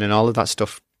outlining and all of that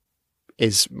stuff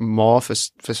is more for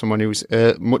someone who's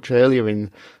much earlier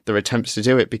in their attempts to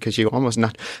do it because you almost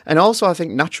and also I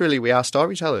think naturally we are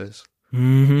storytellers.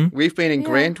 Mm-hmm. We've been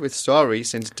ingrained with stories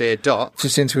since day dot.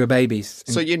 Just since we were babies.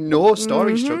 So you know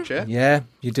story structure. Yeah,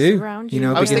 you do. You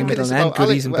know beginning, middle and end,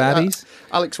 goodies and baddies.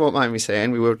 Alex won't mind me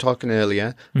saying, we were talking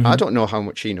earlier, I don't know how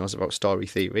much he knows about story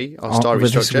theory or story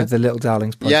structure. With the Little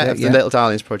Darlings project. Yeah, the Little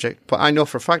Darlings project. But I know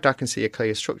for a fact I can see a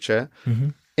clear structure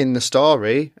in the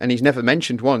story, and he's never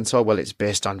mentioned once, well, it's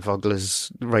based on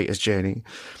Vogler's writer's journey.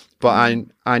 But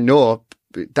I know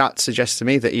that suggests to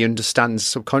me that he understands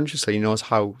subconsciously, he knows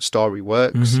how story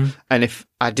works. And if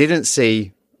I didn't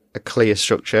see a clear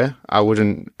structure, I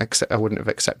wouldn't have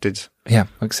accepted. Yeah,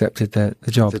 accepted the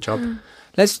job. The job.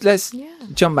 Let's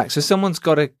jump back. So someone's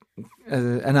got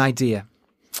an idea.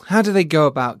 How do they go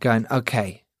about going,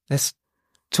 okay, let's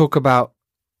talk about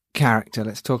character.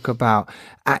 Let's talk about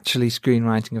actually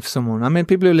screenwriting of someone. I mean,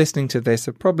 people who are listening to this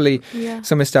are probably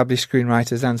some established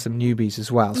screenwriters and some newbies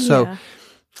as well. So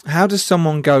how does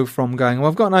someone go from going, well,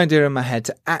 I've got an idea in my head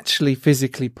to actually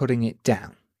physically putting it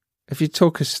down? If you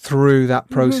talk us through that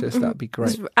process, that'd be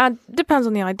great. Depends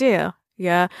on the idea.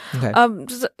 Yeah. Okay.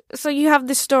 So you have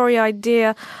this story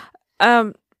idea.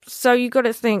 So you got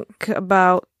to think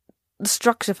about the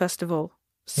structure first of all.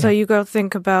 So you got to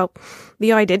think about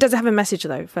the idea. Does it have a message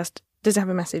though? First, does it have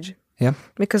a message? Yeah.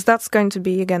 Because that's going to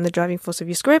be again the driving force of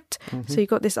your script. So you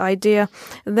got this idea.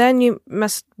 Then you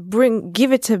must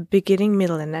give it a beginning,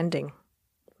 middle, and ending.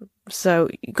 So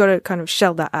you got to kind of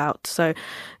shell that out. So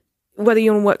whether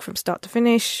you want to work from start to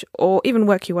finish or even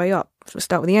work your way up, so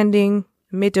start with the ending,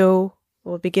 middle,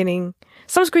 or beginning.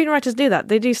 Some screenwriters do that.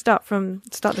 They do start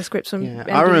the scripts from. Yeah,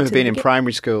 I remember being in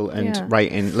primary school and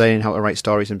learning how to write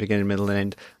stories in beginning, middle, and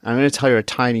end. I'm going to tell you a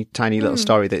tiny, tiny little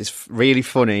story that is really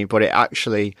funny, but it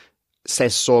actually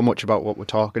says so much about what we're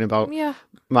talking about. Yeah.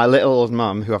 My little old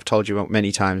mum, who I've told you about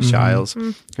many times, Giles,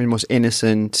 the most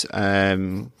innocent,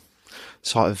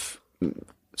 sort of,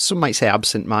 some might say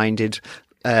absent-minded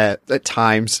at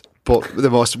times, but the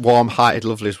most warm-hearted,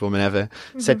 loveliest woman ever,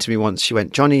 said to me once, she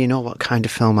went, Jonny, you know what kind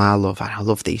of film I love? I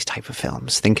love these type of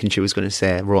films, thinking she was going to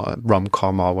say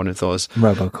rom-com or one of those.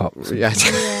 Robocop. Yeah.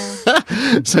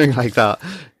 Something like that.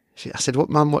 I said,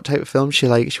 what type of film? She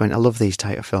went, I love these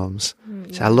type of films.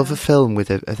 So I love a film with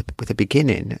a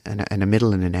beginning and a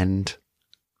middle and an end.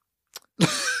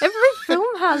 Every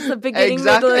film has a beginning,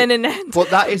 middle, and an end. But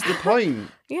that is the point.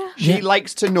 She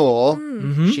likes to know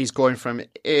she's going from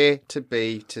A to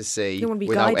B to C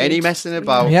without any messing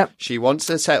about. Yep. She wants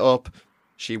a set up.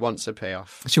 She wants a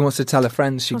payoff. She wants to tell her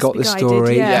friends she got the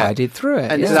story, guided through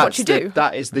it. And that's what you do.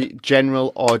 That is the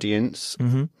general audience.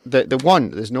 The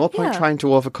one, there's no point trying to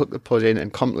overcook the pudding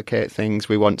and complicate things.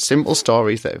 We want simple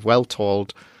stories that are well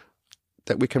told,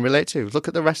 that we can relate to. Look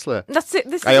at The Wrestler. That's it.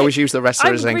 I always use The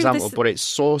Wrestler as an example, but it's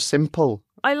so simple.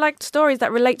 I like stories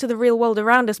that relate to the real world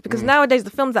around us because nowadays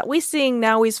the films that we're seeing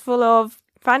now is full of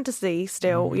fantasy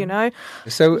still, you know?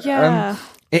 So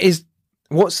it is.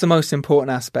 What's the most important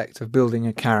aspect of building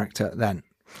a character then?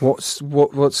 What's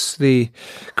the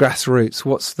grassroots?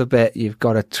 What's the bit you've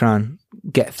got to try and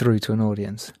get through to an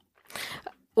audience?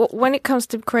 Well, when it comes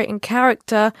to creating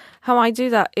character, how I do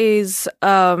that is,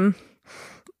 for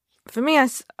me,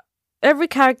 every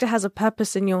character has a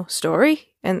purpose in your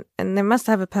story, and they must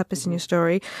have a purpose in your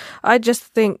story. I just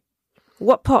think,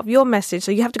 what part of your message,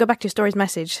 so you have to go back to your story's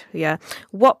message,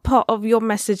 what part of your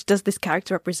message does this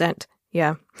character represent?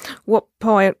 Yeah. What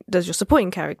point does your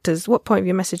supporting characters, what point of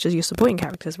your message does your supporting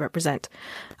characters represent?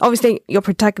 Obviously, your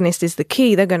protagonist is the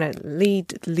key. They're going to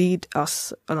lead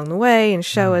us along the way and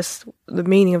show us the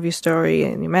meaning of your story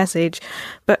and your message.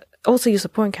 But also your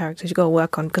supporting characters you got to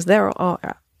work on because they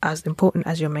are as important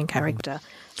as your main character.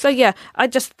 So yeah, I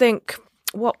just think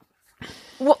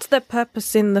what's their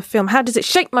purpose in the film? How does it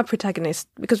shape my protagonist?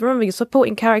 Because remember, your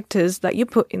supporting characters that you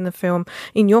put in the film,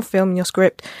 in your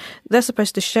script, they're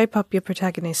supposed to shape up your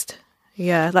protagonist.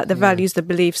 Yeah, like the values, the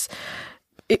beliefs,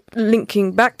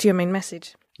 linking back to your main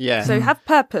message. Yeah. So have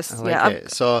purpose.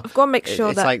 So I've got to make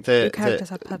sure that like your characters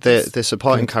have purpose. The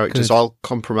supporting characters all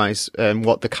compromise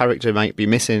what the character might be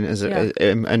missing as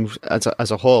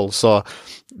a whole. So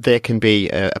they can be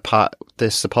a part.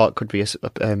 The support could be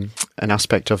an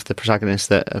aspect of the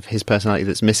protagonist of his personality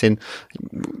that's missing.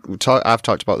 I've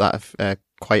talked about that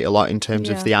quite a lot in terms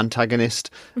of the antagonist.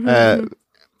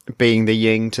 Being the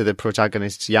yin to the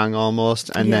protagonist's yang almost,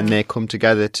 and then they come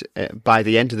together by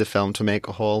the end of the film to make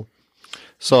a whole.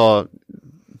 So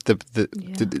the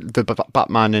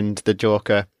Batman and the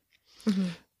Joker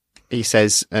he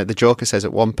says, the Joker says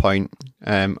at one point,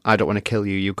 I don't want to kill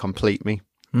you, you complete me.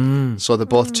 So they're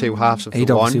both two halves of the one.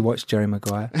 He'd obviously watched Jerry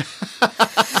Maguire.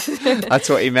 That's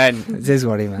what he meant. This is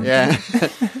what he meant. Yeah.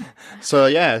 So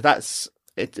yeah, that's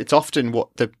it. It's often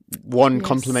what the one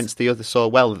complements the other so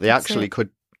well that they actually could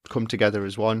come together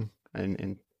as one.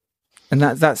 And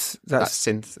that's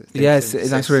synth. Yes,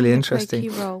 that's really interesting. Key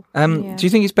role. Do you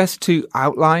think it's best to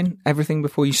outline everything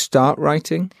before you start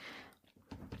writing?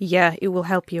 Yeah, it will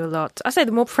help you a lot. I say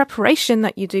the more preparation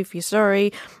that you do for your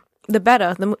story, the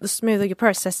better, the smoother your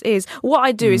process is. What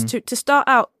I do is to start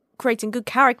out creating good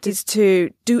characters,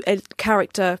 to do a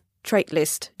character trait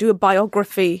list, do a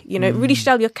biography, really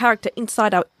show your character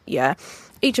inside out,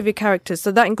 each of your characters.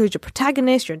 So that includes your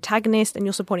protagonist, your antagonist, and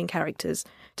your supporting characters.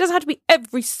 It doesn't have to be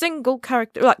every single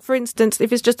character. Like, for instance,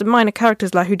 if it's just a minor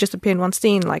characters like who just appear in one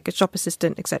scene, like a shop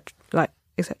assistant, etc.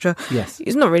 Yes,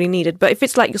 it's not really needed. But if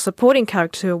it's like your supporting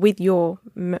character who are with your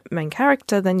main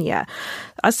character, then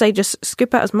I say just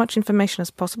scoop out as much information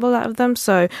as possible out of them.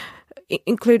 So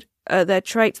include their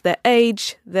traits, their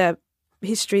age, their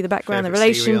history, the background, the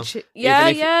relationship.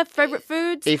 Favorite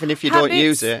foods. Even if you habits. don't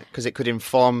use it, because it could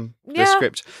inform the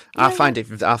script. I find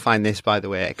this, by the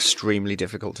way, extremely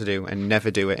difficult to do, and never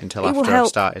do it until after I've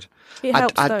started. It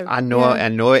helps, though. I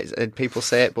know it, and people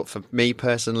say it, but for me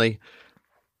personally,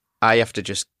 I have to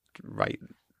just write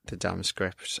the damn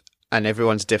script, and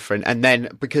everyone's different. And then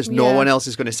because no one else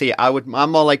is going to see it,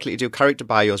 I'm more likely to do character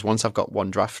bios once I've got one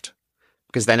draft,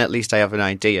 because then at least I have an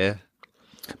idea.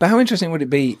 But how interesting would it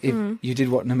be if you did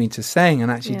what Namita's saying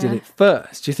and actually did it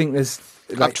first? Do you think there's...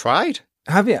 I've tried.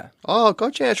 Have you? Oh,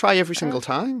 God, yeah, I try every single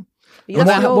time.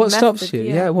 What stops you?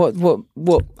 Yeah, what?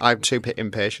 I'm too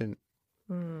impatient.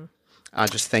 I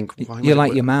just think... You're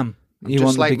like your mum. You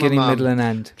want the beginning, middle and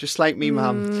end. Just like me,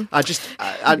 mum.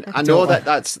 I know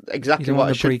that's exactly what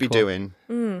I should be doing.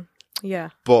 Yeah.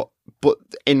 But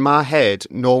in my head,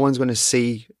 no one's going to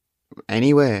see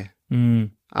anyway.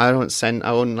 I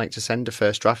wouldn't like to send a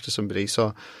first draft to somebody,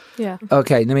 so... Yeah.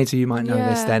 Okay, Namita, you might know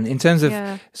this then. In terms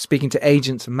of speaking to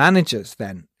agents and managers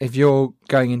then, if you're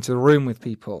going into the room with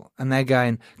people and they're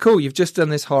going, cool, you've just done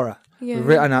this horror. Yeah.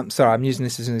 And I'm sorry, I'm using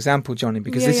this as an example, Jonny,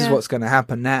 because this is what's going to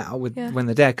happen now when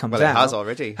the Dare comes out. Well,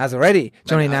 it has already.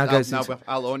 Jonny now goes...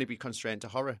 I'll only be constrained to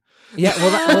horror. Yeah,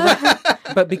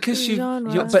 but because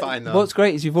what's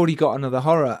great is you've already got another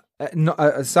horror.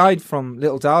 Aside from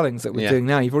Little Darlings that we're doing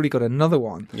now, you've already got another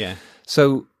one. Yeah.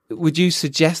 So would you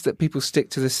suggest that people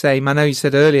stick to the same... I know you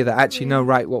said earlier that actually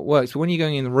write what works, but when you're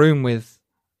going in the room with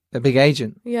a big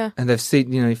agent and they've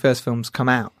seen, your first film's come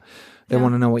out, they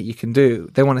want to know what you can do.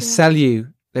 They want to sell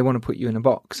you. They want to put you in a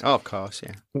box. Oh, of course,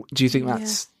 yeah. Do you think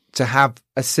that's to have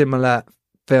a similar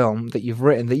film that you've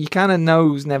written that you kind of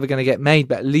know is never going to get made,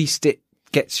 but at least it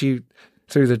gets you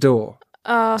through the door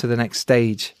to the next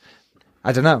stage?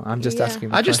 I don't know. I'm just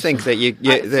asking. I just think that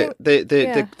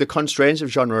the constraints of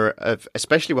genre,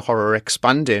 especially with horror, are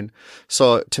expanding.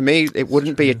 So to me, it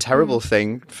wouldn't be a terrible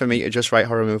thing for me to just write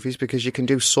horror movies, because you can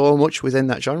do so much within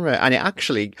that genre. And it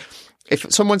actually,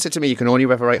 if someone said to me, you can only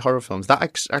ever write horror films, that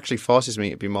actually forces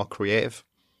me to be more creative.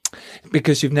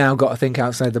 Because you've now got to think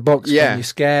outside the box from your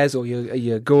scares or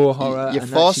your gore horror. You're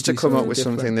forced to come up with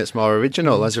something that's more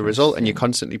original as a result, and you're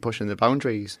constantly pushing the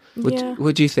boundaries.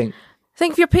 What do you think? I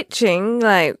think if you're pitching,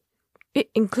 like,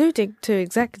 including to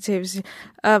executives,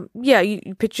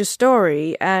 you pitch your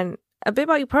story and a bit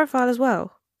about your profile as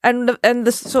well. And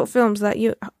the sort of films that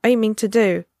you're aiming to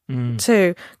do,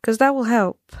 too, because that will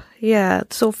help. Yeah,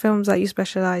 the sort of films that you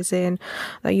specialise in,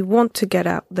 that you want to get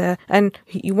out there and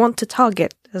you want to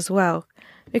target as well.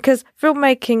 Because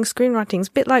filmmaking, screenwriting is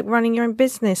a bit like running your own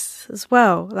business as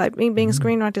well. Like being a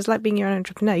screenwriter is like being your own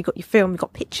entrepreneur. You've got your film, you've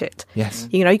got to pitch it. Yes.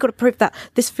 You've got to prove that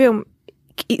this film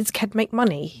can make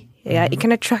money. Yeah, it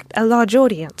can attract a large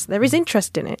audience. There is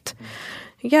interest in it.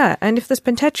 Yeah, and if there's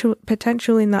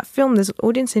potential in that film, there's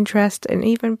audience interest and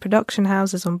even production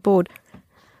houses on board.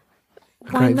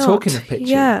 Why Great. not? Talking of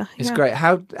pitching, it's great.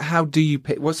 How do you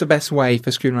pitch? What's the best way for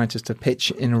screenwriters to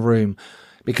pitch in a room?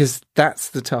 Because that's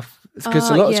the tough. Because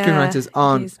a lot of screenwriters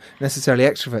aren't necessarily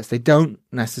extroverts. They don't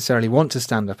necessarily want to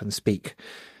stand up and speak.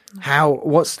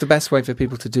 What's the best way for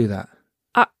people to do that?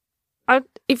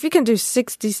 If you can do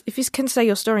 60, if you can say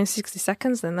your story in 60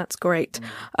 seconds, then that's great.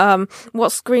 What a lot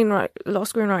of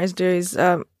screenwriters do is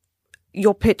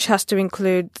your pitch has to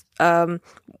include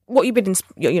what you've been,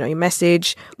 your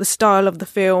message, the style of the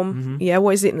film.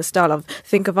 What is it in the style of?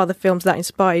 Think of other films that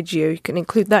inspired you. You can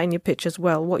include that in your pitch as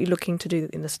well. What you're looking to do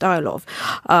in the style of.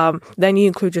 Then you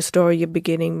include your story, your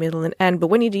beginning, middle, and end. But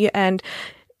when you do your end,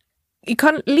 you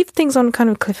can't leave things on kind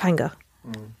of cliffhanger.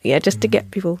 Yeah, just to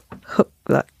get people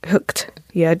hooked.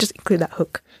 Yeah, just include that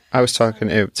hook. I was talking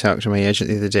to my agent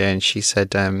the other day, and she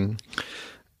said,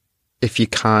 if you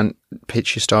can't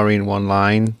pitch your story in one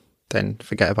line, then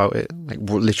forget about it. Like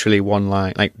literally one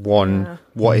line, like one.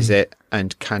 What is it?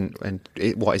 And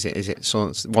what is it? Is it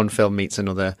so? One film meets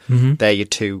another. There, you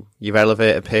two. You've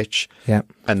elevated pitch. Yeah,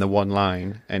 and the one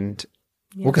line and.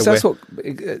 Well, because that's what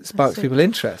sparks people's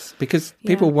interest. Because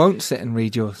people won't sit and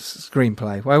read your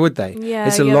screenplay. Why would they? Yeah,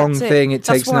 it's a long thing. It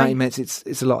that's takes 90 minutes.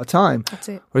 It's a lot of time. That's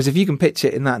it. Whereas if you can pitch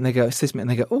it in that and they go, it's this minute,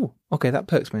 and they go, oh, okay, that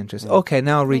perks my interest. Okay,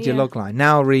 now I'll read your log line.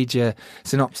 Now I'll read your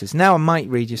synopsis. Now I might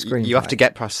read your screenplay. You have to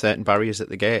get past certain barriers at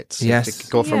the gates. Yes. To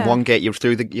go from one gate, you're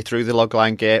through the log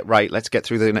line gate. Right, let's get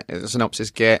through the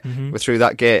synopsis gate. We're through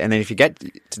that gate, and then if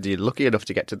you're lucky enough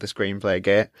to get to the screenplay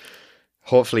gate,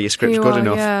 hopefully your script's good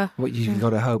enough. Yeah. What you've got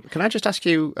to hope. Can I just ask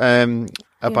you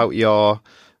about your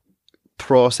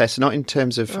process, not in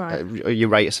terms of you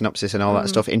write a synopsis and all that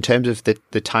stuff, in terms of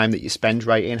the time that you spend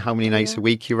writing, how many nights a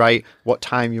week you write, what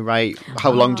time you write,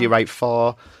 how long do you write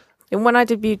for? And when I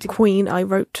debuted Queen, I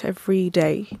wrote every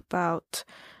day about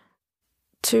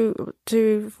 2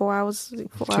 to 4 hours,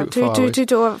 2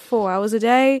 to 4 hours a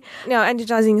day.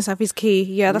 Energizing yourself is key.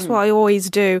 Yeah, that's what I always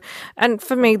do. And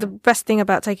for me, the best thing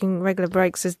about taking regular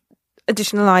breaks is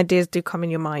additional ideas do come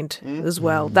in your mind as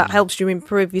well. That helps you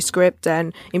improve your script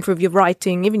and improve your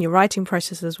writing, even your writing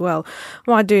process as well.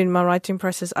 What I do in my writing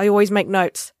process, I always make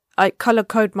notes. I color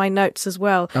code my notes as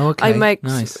well. Oh, okay.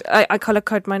 Nice. I color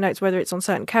code my notes, whether it's on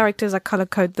certain characters. I color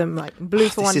code them like blue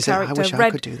for one character,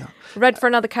 I could do that. Red for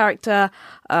another character.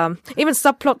 Even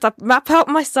subplots. I map out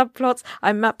my subplots.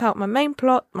 I map out my main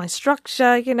plot, my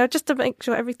structure. Just to make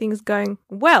sure everything is going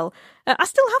well. I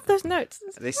still have those notes.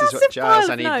 This is what Giles.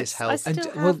 I need this help.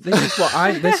 This is what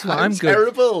I'm good.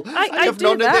 Terrible. I have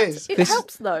none of this. It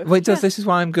helps though. Well, it does. This is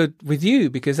why I'm good with you,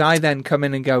 because I then come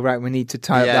in and go, right, we need to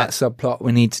tie up that subplot.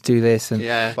 We need to do this. And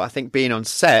but I think being on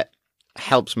set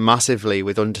helps massively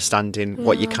with understanding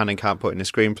what you can and can't put in a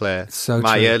screenplay. So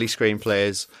my true. early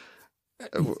screenplays,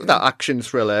 that action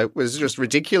thriller was just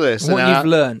ridiculous. What you've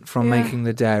learned from making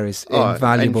The Dare is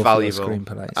invaluable for your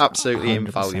screenplays. Absolutely 100%.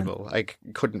 Invaluable. I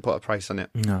couldn't put a price on it.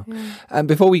 No. And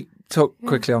before we talk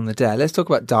quickly on The Dare, let's talk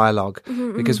about dialogue,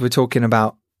 because we're talking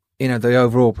about the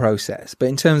overall process. But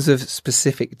in terms of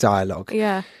specific dialogue,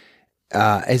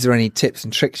 is there any tips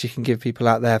and tricks you can give people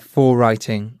out there for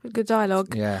writing good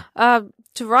dialogue? Yeah.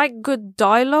 To write good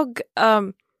dialogue,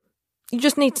 you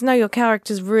just need to know your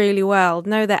characters really well,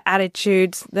 know their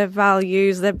attitudes, their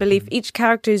values, their belief. Each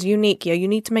character is unique. You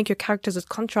need to make your characters as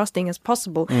contrasting as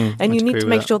possible, and you need to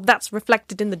make sure that's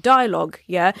reflected in the dialogue.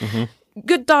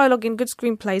 Good dialogue in good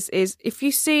screenplays is if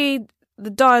you see the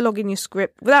dialogue in your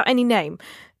script without any name,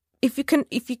 if you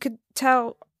could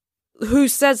tell who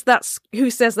says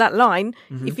that line,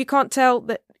 if you can't tell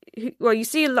that. Well, you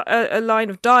see a line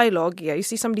of dialogue, you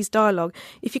see somebody's dialogue.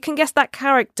 If you can guess that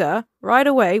character right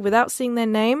away without seeing their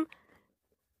name,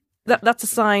 that's a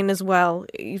sign as well.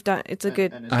 You've done. It's a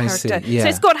good character. I see, yeah. So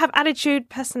it's got to have attitude,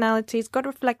 personality. It's got to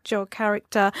reflect your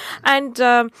character, and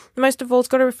most of all, it's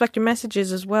got to reflect your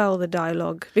messages as well. The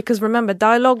dialogue, because remember,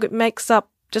 dialogue makes up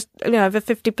just over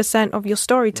 50% of your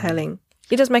storytelling.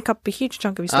 It does make up a huge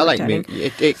chunk of your storytelling.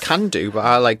 It can do, but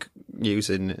I like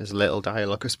using as little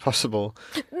dialogue as possible.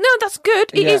 No, that's good.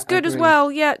 It is good as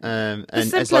well. Yeah, and the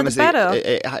simpler, as long as the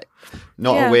better.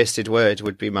 A wasted word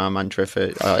would be my mantra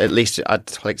for. At least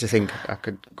I'd like to think I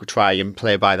could try and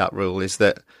play by that rule. Is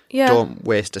that don't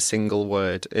waste a single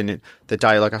word, and the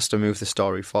dialogue has to move the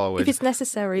story forward if it's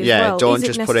necessary. As well. Don't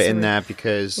just put it in there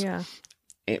because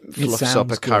it fluffs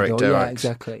up a character.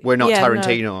 Exactly. We're not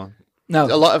Tarantino. No.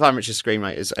 A lot of amateur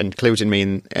screenwriters, including me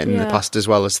in the past as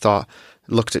well,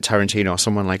 looked at Tarantino or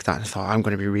someone like that and thought, I'm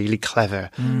going to be really clever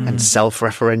and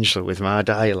self-referential with my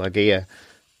dialogue here.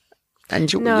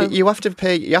 And you have to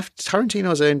pay.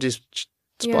 Tarantino's earned his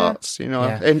spots,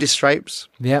 earned his stripes.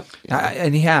 Yep,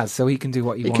 and he has, so he can do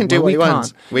what he wants. He can do what he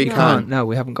wants. We can't. No,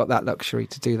 we haven't got that luxury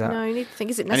to do that. No, you need to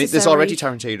think, is it necessary? And there's already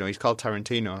Tarantino. He's called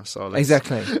Tarantino. So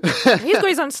exactly. He's got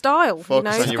his own style.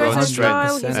 Focus on your own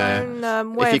strengths. His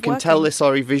own way if you can of tell the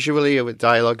story visually or with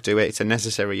dialogue, do it. It's a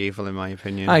necessary evil, in my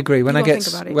opinion. I agree. When I get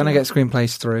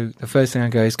screenplays through, the first thing I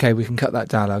go is, okay, we can cut that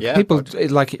dialogue. Yeah, people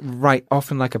like it write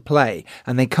often like a play,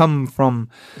 and they come from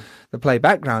the play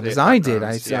background, as I did.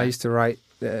 I used to write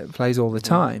plays all the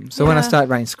time. So when I started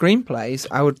writing screenplays,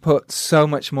 I would put so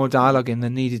much more dialogue in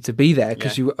than needed to be there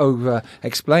because you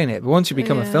over-explain it. But once you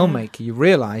become a filmmaker, you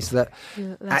realise that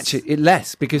actually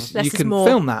less because you can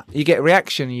film that. You get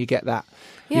reaction, you get that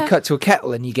You cut to a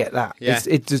kettle and you get that. Yeah.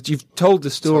 You've told the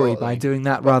story Totally. by doing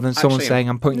that rather than someone Actually, saying,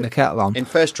 I'm putting the kettle on. In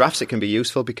first drafts, it can be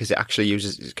useful because it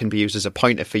can be used as a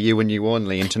pointer for you and you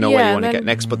only, and to know where you want to get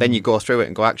next. But then you go through it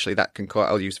and go, actually, that can cut.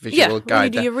 I'll use a visual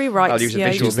guide. When you do your rewrites, I'll use a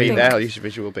visual beat there. I'll use a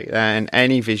visual beat there, and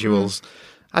any visuals.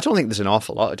 I don't think there's an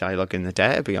awful lot of dialogue in the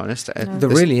Dare, to be honest. There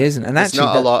really isn't, and there's actually,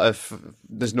 not a lot of.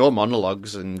 There's no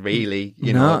monologues, and really,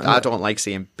 I don't like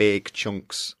seeing big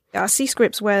chunks. I see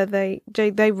scripts where they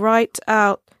write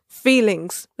out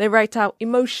feelings, they write out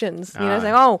emotions. Saying,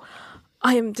 "Oh,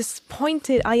 I am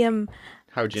disappointed. I am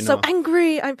How do you so know?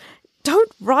 angry."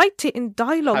 Don't write it in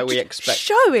dialogue.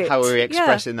 Show it. How are we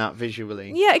expressing that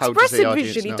visually? Yeah, express it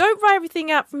visually. Know? Don't write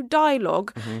everything out through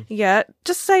dialogue. Yeah,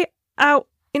 just say out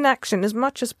in action as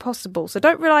much as possible. So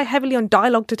don't rely heavily on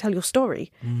dialogue to tell your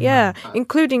story. Yeah,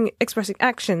 including expressing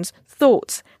actions,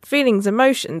 thoughts, feelings,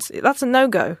 emotions. That's a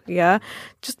no-go. Yeah,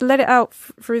 just let it out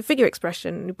through figure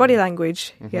expression, body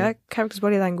language. Yeah, characters'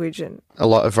 body language. And a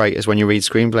lot of writers, when you read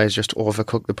screenplays, just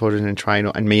overcook the pudding and try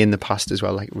and me in the past as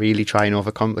well, like really try and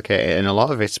overcomplicate it. And a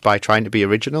lot of it's by trying to be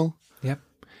original. Yep,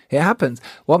 it happens.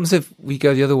 What happens if we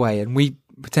go the other way? And we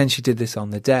potentially did this on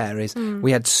the Dare. Is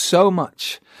we had so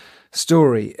much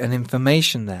story and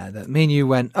information there that me and you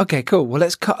went, okay, cool, well,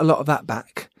 let's cut a lot of that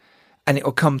back and it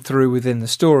will come through within the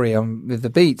story with the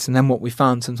beats. And then what we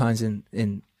found sometimes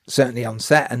in certainly on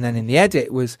set and then in the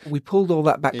edit was we pulled all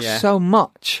that back so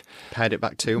much, pared it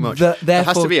back too much. There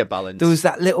has to be a balance. There was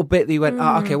that little bit that you went,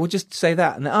 oh, okay, we'll just say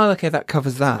that, and okay, that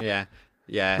covers that.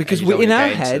 Yeah, because in our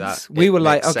heads we were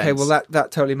like, okay, sense. well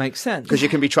that totally makes sense. Because you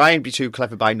can be trying to be too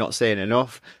clever by not saying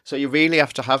enough, so you really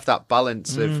have to have that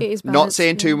balance of not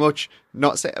saying too much,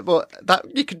 not say. But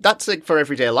that's like for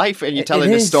everyday life, and you're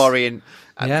telling a story, and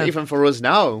even for us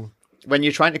now, when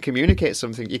you're trying to communicate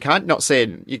something, you can't not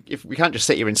saying. We can't just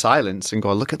sit here in silence and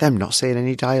go, look at them not saying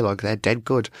any dialogue. They're dead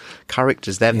good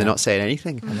characters. They're not saying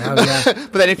anything.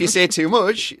 But then if you say too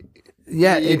much.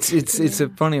 Yeah, it's a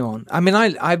funny one. I mean,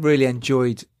 I really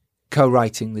enjoyed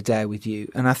co-writing the Dare with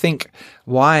you, and I think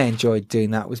why I enjoyed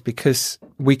doing that was because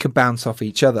we could bounce off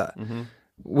each other.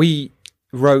 We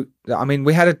wrote. I mean,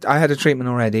 I had a treatment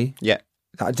already. Yeah,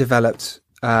 that I developed,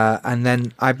 and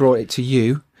then I brought it to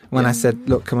you when I said,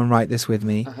 "Look, come and write this with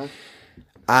me,"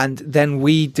 and then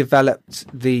we developed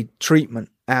the treatment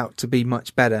out to be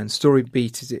much better, and story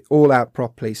beat it all out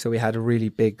properly, so we had a really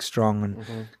big, strong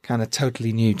and kind of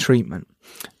totally new treatment.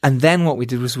 And then what we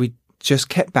did was we just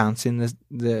kept bouncing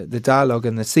the dialogue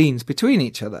and the scenes between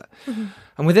each other,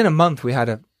 and within a month we had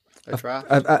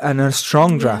a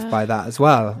strong draft by that as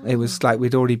well. It was like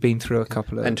we'd already been through a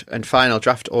couple of and Final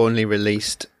Draft only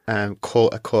released a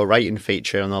co-writing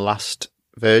feature on the last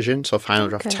version, so Final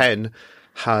Draft 10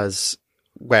 has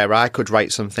where I could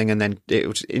write something and then it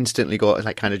would instantly go to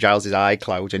like kind of Giles's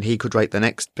iCloud and he could write the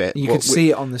next bit. You could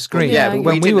see it on the screen. But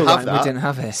when we were writing, we didn't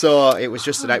have it. So it was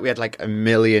just like we had like a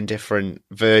million different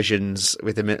versions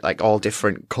with them, like all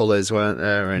different colours, weren't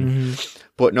there? And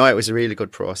but no, it was a really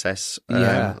good process.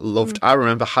 Loved. I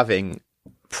remember having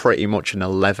pretty much an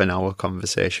 11-hour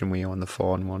conversation with you on the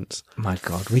phone once. My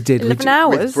God, we did. 11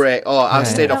 hours? With break. I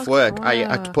stayed off work. I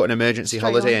had to put an emergency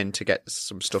holiday in to get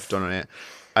some stuff done on it.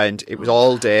 And it was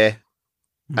all day,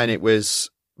 and it was,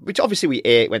 which obviously we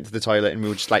ate, went to the toilet, and we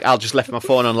were just like, I'll just left my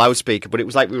phone on loudspeaker, but it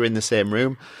was like we were in the same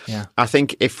room. Yeah. I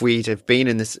think if we'd have been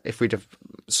in this, if we'd have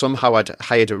somehow had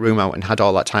hired a room out and had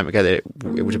all that time together,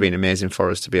 it would have been amazing for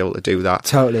us to be able to do that.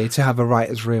 Totally, to have a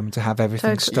writer's room, to have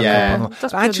everything stuck up.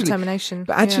 That's pure determination.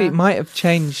 But actually, it might have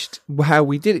changed how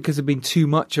we did it because there'd been too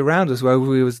much around us where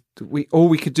all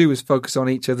we could do was focus on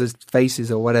each other's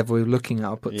faces or whatever we were looking at,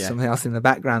 or put something else in the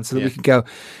background so that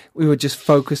we would just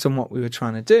focus on what we were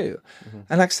trying to do.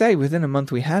 And like I say, within a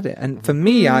month we had it. And for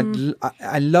me,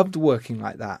 I loved working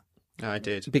like that. I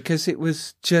did. Because it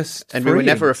was just And freeing. we were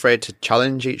never afraid to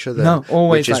challenge each other. No,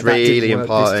 always. Which is really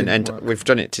important. And we've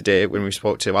done it today when we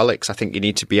spoke to Alex. I think you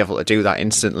need to be able to do that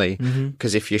instantly.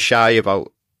 Because if you're shy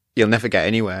about, you'll never get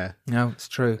anywhere. No, it's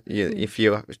true. If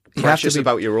you're precious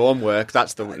about your own work,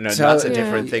 that's a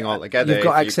different thing altogether. You've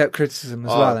got to accept criticism as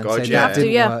well. And say, that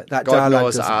didn't work. That God dialogue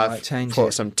knows doesn't I've work. Change put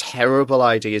it. some terrible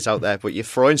ideas out there, but you're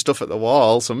throwing stuff at the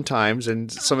wall sometimes, and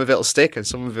some of it'll stick and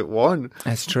some of it won't.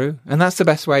 That's true. And that's the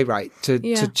best way, right? To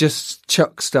just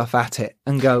chuck stuff at it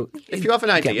and go. If you have an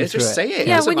idea, just say it.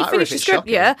 Yeah, when you finish the script,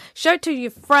 show it to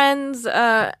your friends,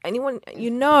 anyone you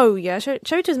know, show it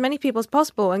to as many people as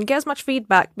possible and get as much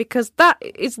feedback, because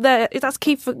that's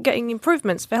key for getting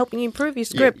improvements, for helping you improve your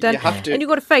script. And you've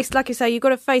got to face, like you say, you've got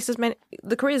to face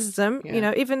the criticism,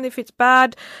 even if it's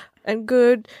bad and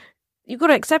good, you've got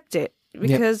to accept it.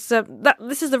 Because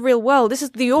this is the real world. This is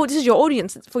your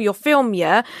audience for your film.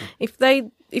 If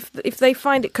they if they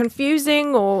find it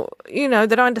confusing or they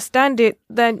don't understand it,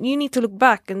 then you need to look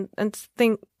back and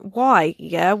think why.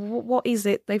 Yeah, what is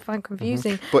it they find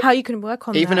confusing? But how you can work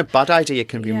on even that. a bad idea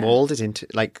can be molded into,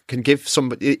 like, can give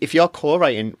somebody. If you're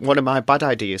co-writing, one of my bad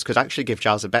ideas could actually give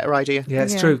Giles a better idea. Yeah,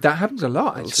 it's true. That happens a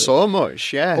lot. Actually. So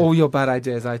much, yeah. All your bad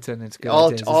ideas I turn into good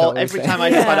ideas. Every time I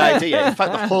do a bad idea. In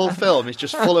fact, the whole film is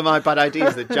just full of my bad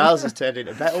ideas that Giles has turned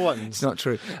into better ones. It's not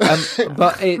true.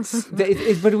 But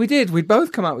but we'd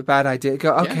both come up with bad ideas.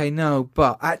 Go, okay, no,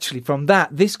 but actually from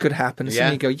that, this could happen. And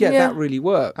suddenly you go, that really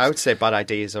works. I would say bad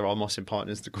ideas are almost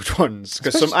important as the good ones,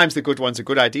 because sometimes the good ones are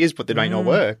good ideas, but they might not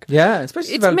work. Yeah,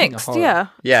 especially it's mixed. Yeah.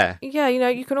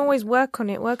 You can always work on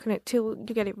it till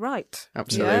you get it right.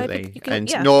 Absolutely.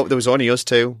 There was only us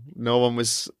two. No one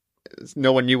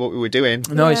knew what we were doing.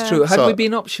 No, it's true. Had we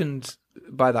been optioned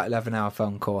by that 11-hour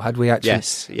phone call? Had we actually?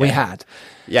 Yes, we had.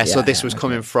 Yeah. So this was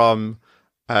coming from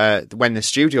when the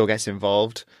studio gets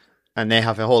involved, and they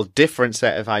have a whole different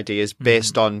set of ideas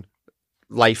based on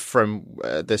life from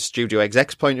the studio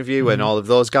exec's point of view and all of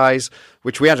those guys,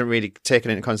 which we hadn't really taken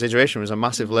into consideration. It was a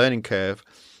massive learning curve,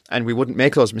 and we wouldn't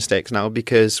make those mistakes now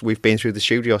because we've been through the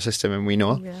studio system and we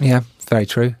know. Yeah, very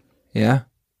true. Yeah,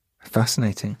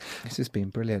 fascinating. This has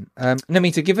been brilliant.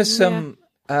 Namita, give us some,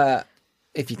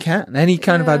 if you can, any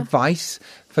kind of advice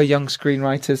for young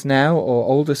screenwriters now, or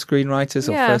older screenwriters,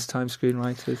 or first-time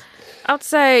screenwriters. I'd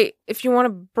say if you want to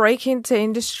break into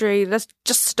industry, let's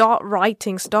just start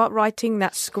writing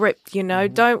that script,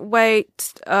 Don't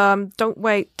wait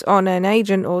on an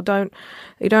agent, or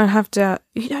you don't have to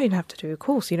do a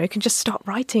course, you can just start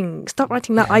writing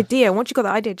that idea. Once you've got the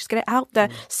idea, just get it out there.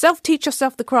 Self-teach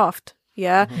yourself the craft.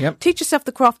 Yeah. Yep. Teach yourself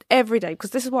the craft every day,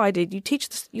 because this is what I did. You teach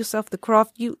yourself the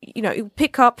craft. You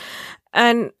pick up,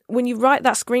 and when you write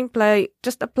that screenplay,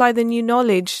 just apply the new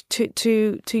knowledge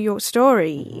to your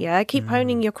story. Yeah. Keep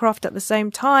honing your craft at the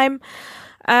same time,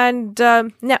 and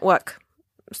network.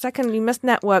 Secondly, you must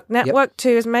network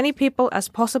to as many people as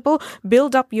possible.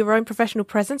 Build up your own professional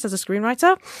presence as a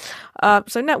screenwriter.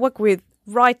 So network with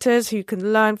writers who you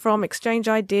can learn from, exchange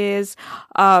ideas.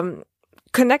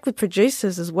 Connect with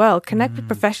producers as well. Connect with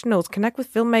professionals. Connect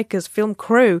with filmmakers, film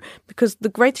crew. Because the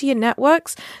greater your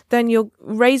networks, then you're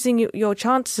raising your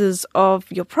chances of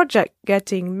your project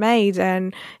getting made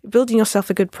and building yourself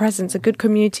a good presence, a good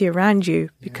community around you.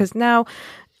 Because now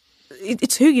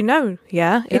it's who you know.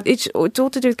 It's all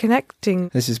to do with connecting.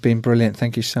 This has been brilliant.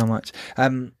 Thank you so much.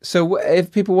 So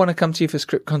if people want to come to you for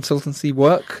script consultancy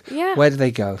work, where do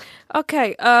they go?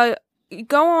 Okay.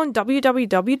 Go on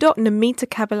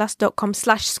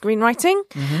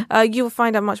www.namitakabilas.com/screenwriting. You'll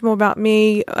find out much more about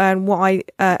me and what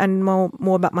and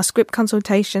more about my script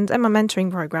consultations and my mentoring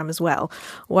program as well,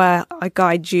 where I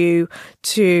guide you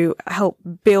to help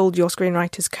build your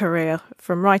screenwriter's career,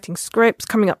 from writing scripts,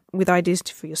 coming up with ideas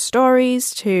for your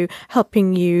stories, to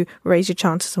helping you raise your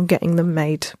chances of getting them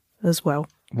made as well.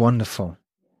 Wonderful.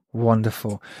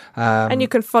 And you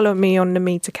can follow me on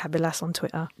Namita Kabilas on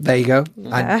Twitter. There you go.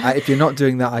 And if you're not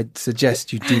doing that, I'd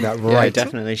suggest you do that right. Yeah,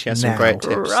 definitely. She has some great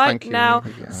tips. Thank you. Now,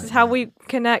 this is how we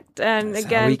connect. And That's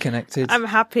again, how we connected. I'm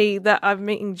happy that I'm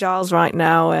meeting Giles right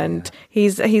now, and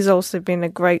he's also been a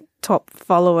great top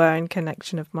follower and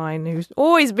connection of mine, who's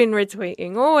always been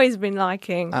retweeting, always been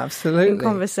liking. Absolutely. In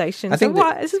conversations. I think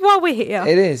this is why we're here.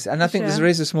 It is. And I think there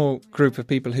is a small group of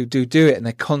people who do it, and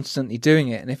they're constantly doing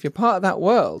it. And if you're part of that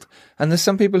world, and there's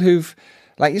some people who've,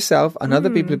 like yourself, and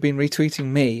other people have been retweeting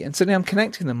me, and suddenly I'm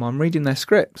connecting them, I'm reading their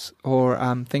scripts, or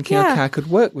I'm thinking, okay, I could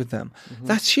work with them.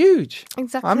 That's huge.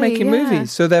 Exactly. I'm making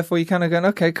movies, so therefore you're kind of going,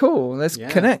 okay, cool, let's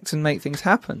connect and make things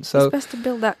happen. So it's best to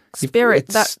build that spirit,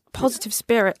 that positive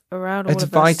spirit around all of us.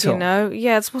 It's vital.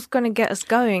 It's what's going to get us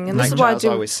going. And like this is what Giles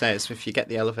always says, if you get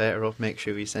the elevator up, make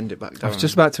sure you send it back down. I was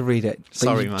just about to read it.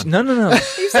 Sorry, man. No.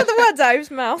 You said the words out of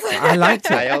his mouth. I liked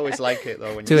it. I always like it,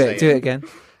 though, when do you it. say Do it again.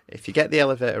 If you get the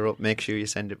elevator up, make sure you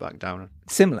send it back down.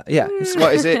 Similar, yeah.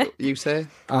 What is it you say?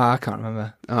 I can't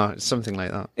remember. Oh, it's something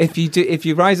like that. If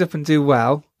you rise up and do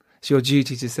well, it's your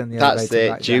duty to send the elevator back down.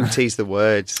 That's it. Duty's the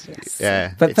words. Yes.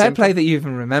 Yeah. But fair play that you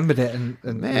even remembered it and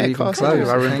of course close.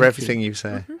 I remember everything you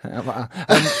say.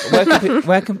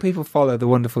 Where can people follow the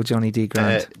wonderful Jonny D.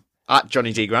 Grant? At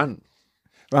Jonny D. Grant.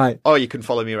 Right. Or you can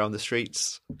follow me around the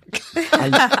streets.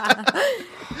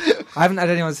 I haven't had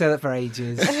anyone say that for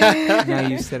ages. Now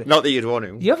you've said it. Not that you'd want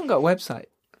to. You haven't got a website.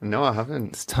 No, I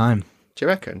haven't. It's time. Do you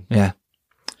reckon? Yeah.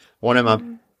 One of my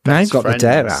now best got friends the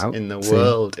dare out, in the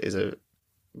world is a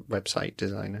website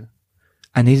designer.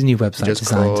 I need a new website Just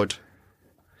designed. Code.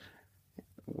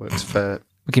 Works for...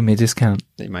 Give me a discount.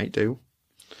 He might do.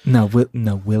 No,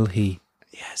 will he?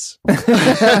 Yes.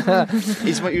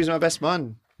 He was my best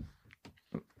man.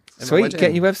 Sweet,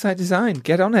 get your website designed.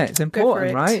 Get on it. It's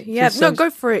important, right? Yeah, go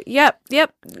for it. Yep.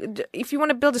 If you want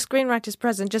to build a screenwriter's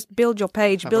presence, just build your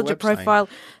page, build your profile,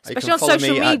 especially on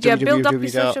social media. Build up your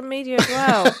social media as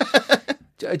well.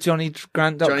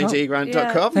 JonnyDgrant.com.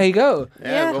 JonnyDgrant.com. There you go.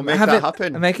 Yeah, we'll make that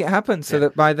happen. Make it happen so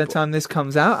that by the time this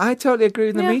comes out, I totally agree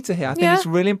with Namita here. I think it's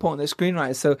really important that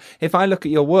screenwriters, so if I look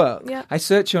at your work, I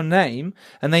search your name,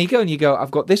 and there you go, and you go, I've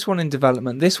got this one in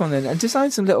development, this one in, and design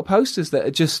some little posters that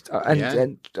are just...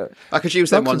 I could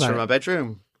use them ones from my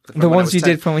bedroom. The ones you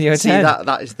did from when you were 10.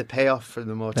 That is the payoff from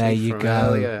the motif there you from go.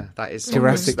 Earlier. That is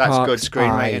Jurassic that's Park good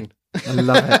screenwriting. I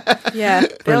love it. Yeah,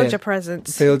 build your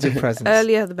presence. Build your presence.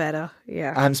 Earlier the better.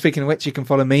 Yeah. And speaking of which, you can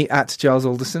follow me at Giles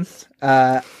Alderson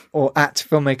or at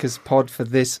Filmmakers Pod for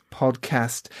this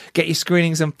podcast. Get your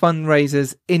screenings and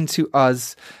fundraisers into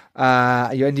us.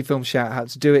 Your indie film shout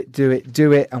outs. Do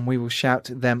it, and we will shout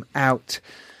them out.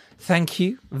 Thank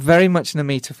you very much,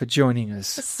 Namita, for joining us.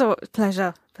 So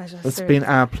pleasure. It's been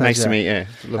our pleasure. Nice to meet you.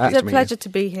 It's a pleasure to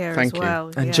be here Thank as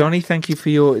well. And Jonny, thank you for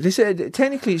your...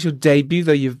 technically, it's your debut,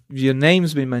 though your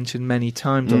name's been mentioned many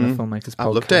times on the Filmmakers Podcast. I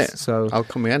loved it. So I'll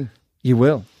come in. You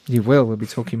will. We'll be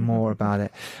talking more about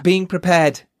it. Being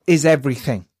prepared is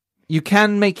everything. You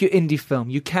can make your indie film.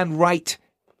 You can write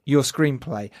your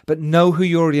screenplay, but know who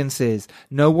your audience is.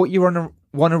 Know what you want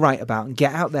to write about and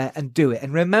get out there and do it.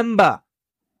 And remember,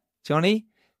 Jonny,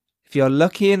 if you're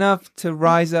lucky enough to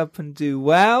rise up and do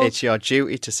well... It's your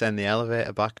duty to send the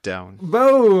elevator back down.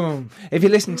 Boom! If you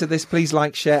listen to this, please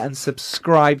like, share and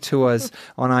subscribe to us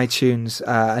on iTunes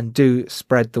and do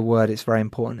spread the word. It's very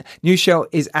important. New show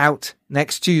is out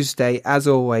next Tuesday, as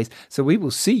always. So we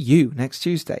will see you next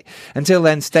Tuesday. Until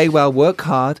then, stay well, work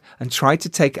hard and try to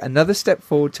take another step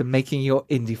forward to making your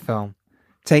indie film.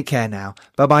 Take care now.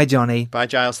 Bye-bye, Jonny. Bye,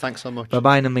 Giles. Thanks so much.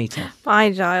 Bye-bye, Namita.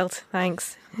 Bye, Giles.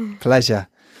 Thanks. Pleasure.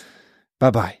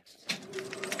 Bye-bye.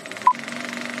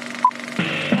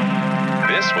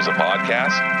 This was a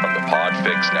podcast from the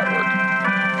Podfix Network.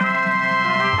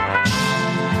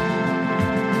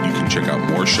 You can check out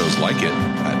more shows like it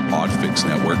at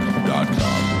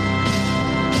podfixnetwork.com.